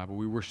worship the Bible.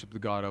 We worship the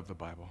God of the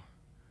Bible.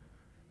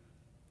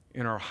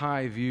 In our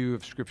high view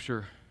of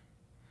Scripture,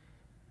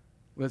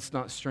 let's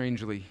not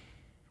strangely,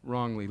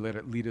 wrongly let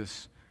it lead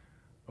us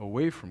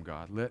away from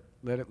God.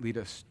 Let it lead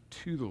us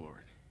to the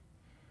Lord.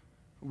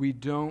 We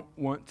don't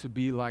want to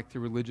be like the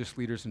religious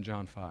leaders in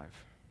John 5.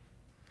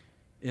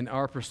 In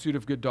our pursuit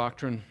of good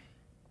doctrine,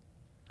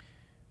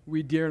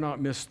 we dare not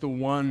miss the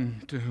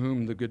one to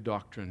whom the good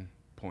doctrine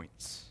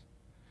points.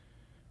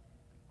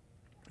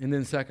 And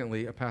then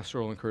secondly, a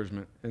pastoral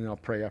encouragement, and I'll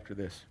pray after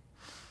this.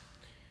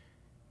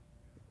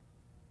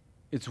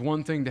 It's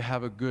one thing to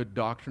have a good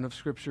doctrine of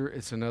Scripture.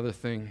 It's another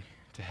thing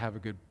to have a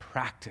good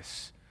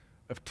practice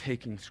of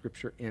taking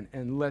Scripture in.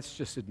 And let's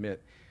just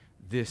admit,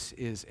 this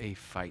is a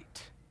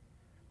fight.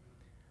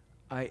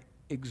 I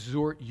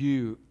exhort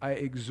you, I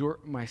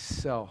exhort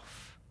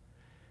myself,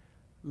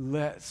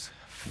 let's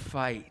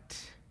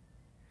fight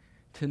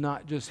to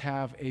not just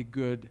have a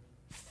good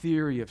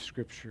theory of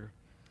Scripture,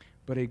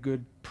 but a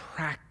good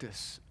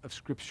practice of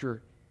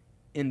Scripture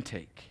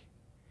intake.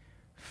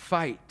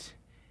 Fight,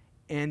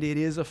 and it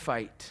is a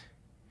fight,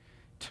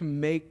 to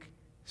make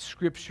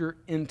Scripture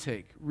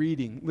intake,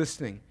 reading,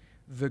 listening,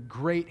 the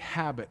great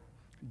habit,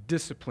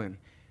 discipline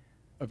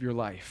of your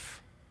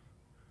life.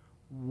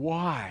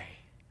 Why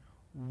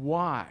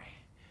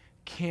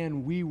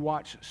can we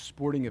watch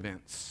sporting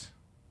events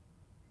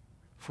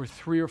for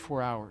 3 or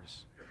 4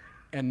 hours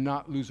and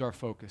not lose our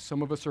focus?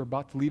 Some of us are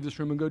about to leave this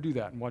room and go do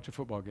that and watch a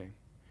football game.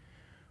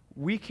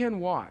 We can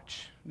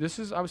watch.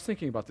 I was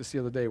thinking about this the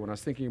other day when I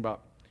was thinking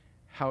about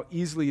how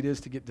easily it is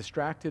to get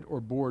distracted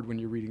or bored when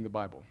you're reading the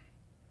Bible.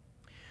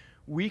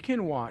 We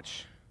can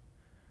watch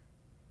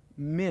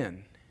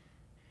men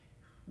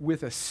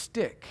with a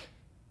stick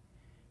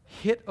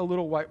hit a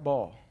little white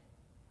ball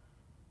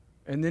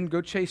and then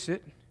go chase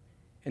it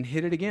and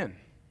hit it again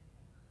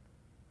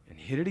and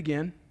hit it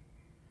again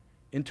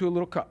into a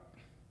little cup.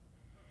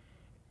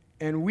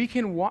 And we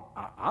can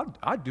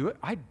I'll do it.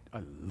 I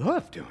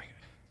love doing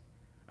it.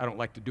 I don't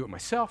like to do it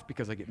myself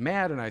because I get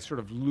mad and I sort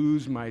of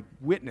lose my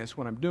witness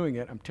when I'm doing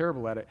it. I'm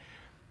terrible at it.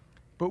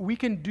 But we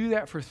can do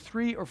that for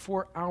 3 or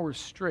 4 hours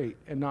straight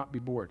and not be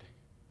bored.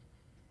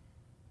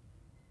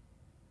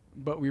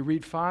 But we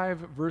read 5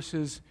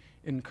 verses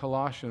in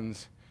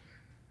Colossians.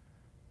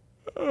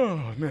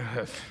 Oh,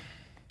 man.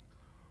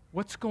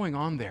 What's going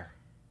on there?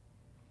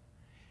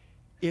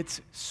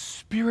 It's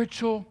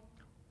spiritual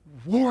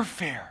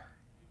warfare.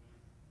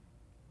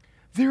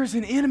 There is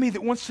an enemy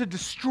that wants to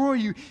destroy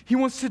you. He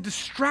wants to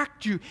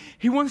distract you.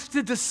 He wants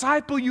to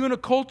disciple you in a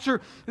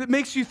culture that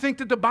makes you think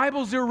that the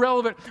Bible's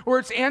irrelevant or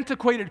it's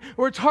antiquated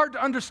or it's hard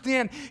to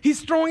understand. He's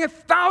throwing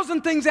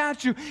 1,000 things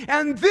at you.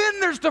 And then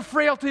there's the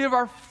frailty of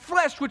our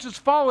flesh, which is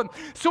fallen.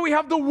 So we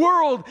have the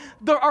world,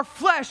 our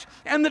flesh,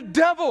 and the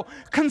devil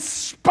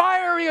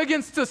conspiring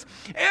against us.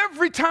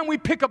 Every time we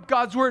pick up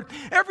God's word,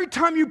 every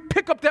time you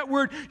pick up that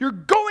word, you're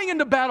going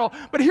into battle.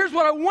 But here's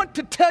what I want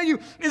to tell you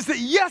is that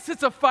yes,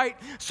 it's a fight.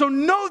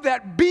 So know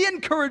that. Be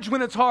encouraged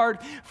when it's hard.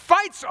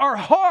 Fights are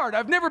hard.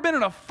 I've never been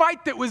in a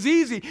fight that was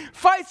easy.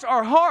 Fights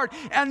are hard.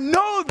 And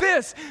know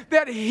this,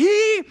 that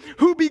he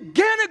who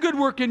began a good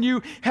work in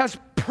you has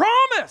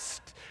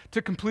promised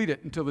to complete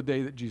it until the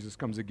day that Jesus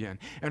comes again.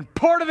 And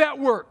part of that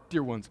work,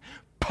 dear ones,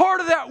 part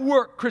of that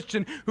work,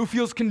 Christian, who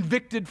feels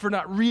convicted for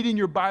not reading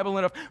your Bible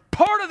enough,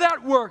 part of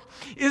that work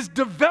is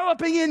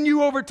developing in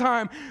you over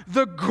time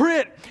the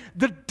grit,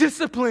 the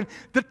discipline,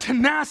 the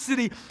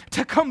tenacity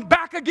to come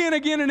back again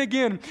and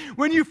again.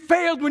 When you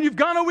failed, when you've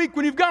gone a week,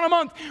 when you've gone a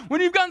month,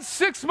 when you've gone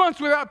 6 months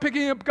without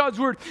picking up God's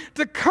word,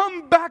 to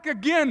come back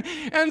again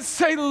and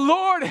say,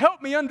 Lord,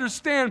 help me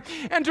understand,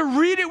 and to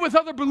read it with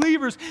other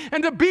believers,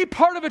 and to be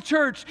part of a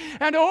church,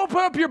 and to open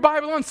up your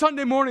Bible on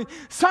Sunday morning,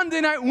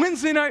 Sunday night,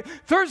 Wednesday night,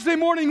 Thursday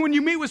morning when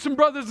you meet with some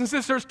brothers and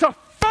sisters, to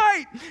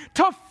fight,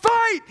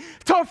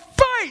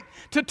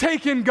 to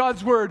take in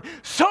God's word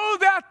so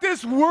that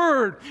this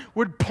word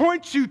would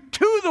point you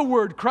to the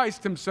word,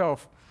 Christ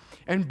himself,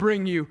 and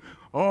bring you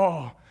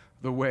all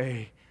the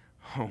way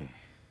home.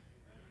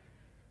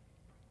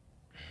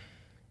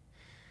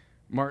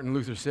 Martin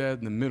Luther said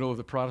in the middle of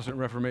the Protestant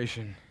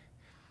Reformation,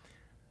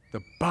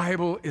 the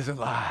Bible is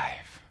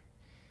alive.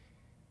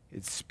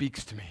 It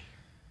speaks to me.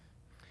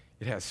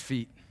 It has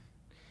feet.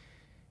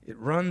 It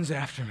runs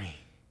after me.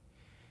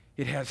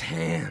 It has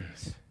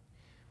hands.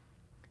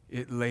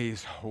 It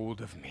lays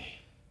hold of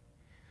me.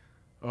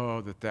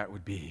 Oh, that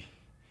would be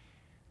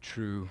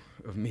true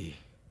of me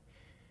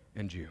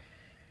and you.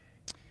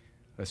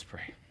 Let's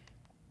pray.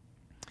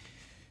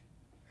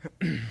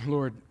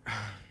 Lord,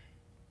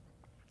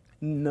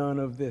 none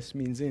of this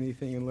means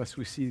anything unless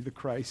we see the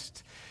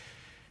Christ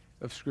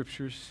of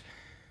Scriptures.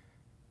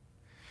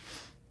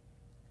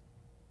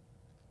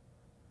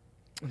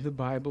 The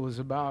Bible is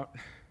about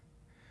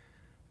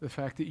the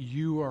fact that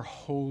you are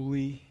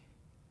holy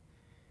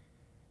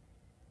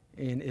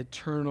and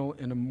eternal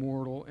and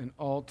immortal and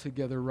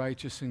altogether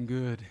righteous and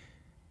good.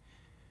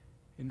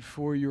 And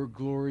for your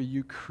glory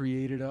you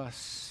created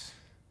us.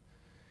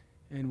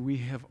 And we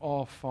have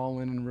all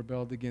fallen and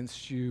rebelled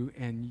against you,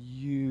 and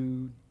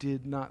you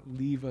did not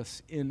leave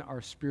us in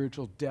our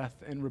spiritual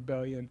death and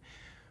rebellion,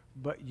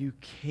 but you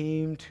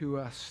came to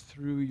us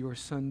through your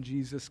Son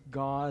Jesus,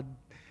 God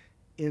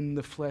in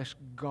the flesh,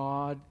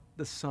 God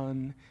the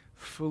Son,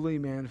 fully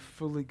man,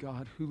 fully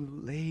God, who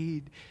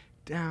laid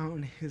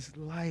down his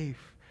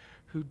life,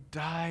 who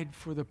died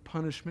for the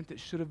punishment that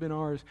should have been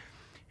ours,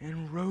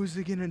 and rose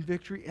again in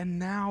victory, and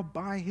now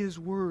by his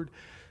word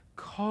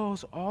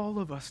calls all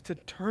of us to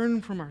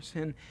turn from our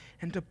sin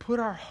and to put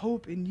our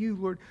hope in you,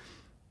 Lord.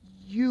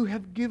 You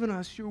have given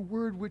us your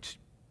word, which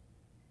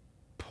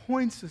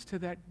points us to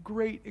that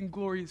great and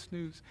glorious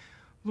news.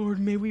 Lord,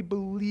 may we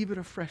believe it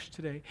afresh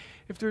today.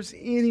 If there's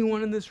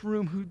anyone in this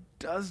room who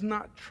does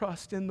not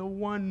trust in the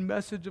one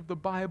message of the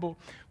Bible,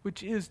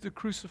 which is the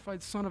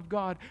crucified Son of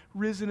God,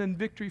 risen in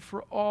victory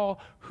for all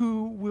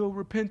who will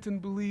repent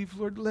and believe,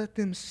 Lord, let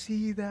them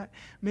see that.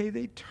 May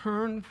they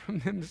turn from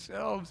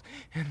themselves,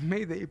 and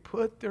may they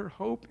put their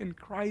hope in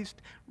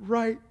Christ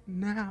right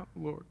now,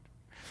 Lord.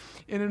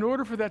 And in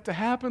order for that to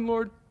happen,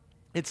 Lord,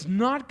 it's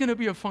not going to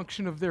be a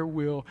function of their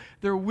will.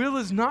 Their will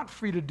is not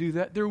free to do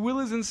that. Their will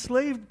is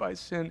enslaved by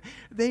sin.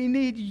 They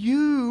need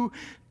you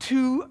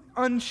to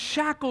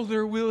unshackle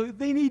their will.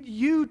 They need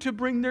you to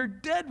bring their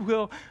dead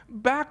will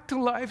back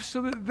to life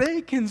so that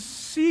they can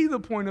see the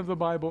point of the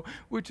Bible,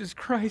 which is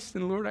Christ.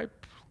 And Lord, I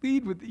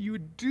plead with that you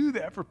would do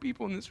that for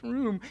people in this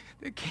room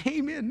that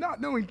came in not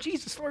knowing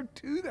Jesus. Lord,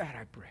 do that,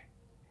 I pray.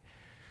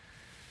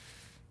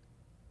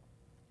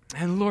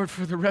 And Lord,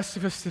 for the rest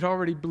of us that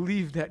already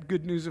believe that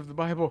good news of the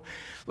Bible,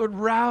 Lord,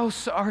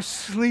 rouse our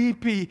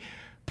sleepy,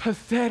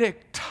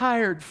 pathetic,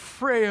 tired,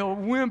 frail,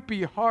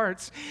 wimpy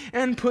hearts,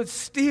 and put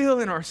steel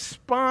in our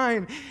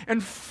spine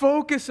and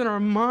focus in our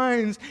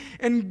minds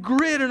and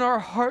grit in our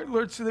heart,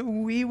 Lord, so that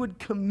we would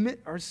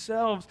commit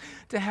ourselves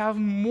to have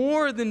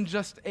more than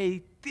just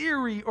a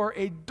theory or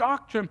a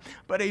doctrine,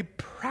 but a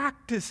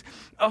practice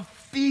of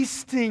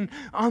feasting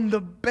on the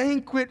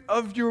banquet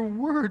of your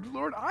word.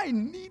 Lord, I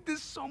need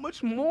this so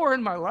much more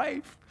in my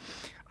life.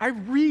 I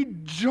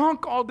read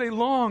junk all day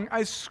long.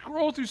 I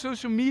scroll through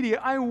social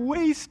media. I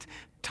waste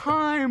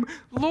time.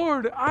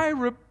 Lord, I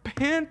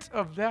repent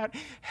of that.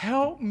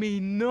 Help me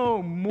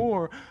know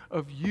more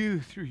of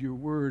you through your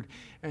word,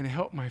 and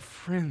help my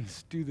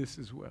friends do this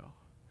as well.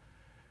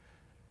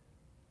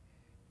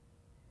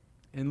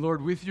 And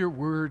Lord, with your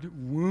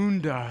word,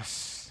 wound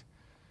us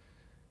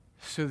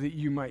so that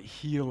you might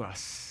heal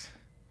us.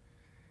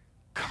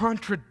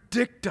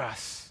 Contradict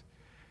us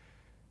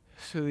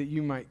so that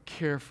you might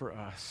care for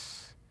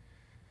us.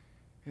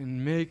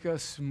 And make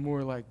us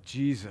more like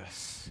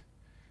Jesus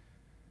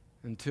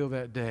until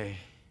that day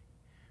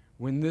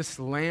when this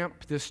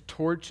lamp, this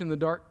torch in the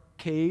dark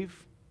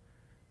cave,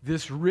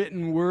 this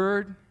written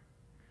word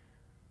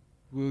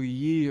will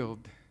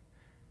yield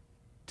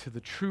to the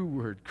true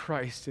word,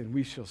 Christ, and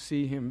we shall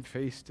see him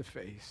face to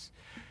face.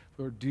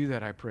 Lord, do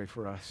that, I pray,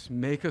 for us.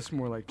 Make us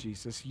more like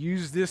Jesus.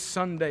 Use this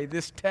Sunday,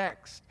 this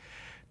text,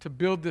 to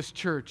build this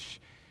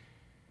church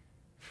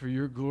for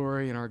your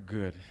glory and our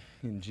good.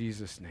 In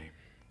Jesus' name,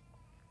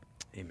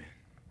 amen.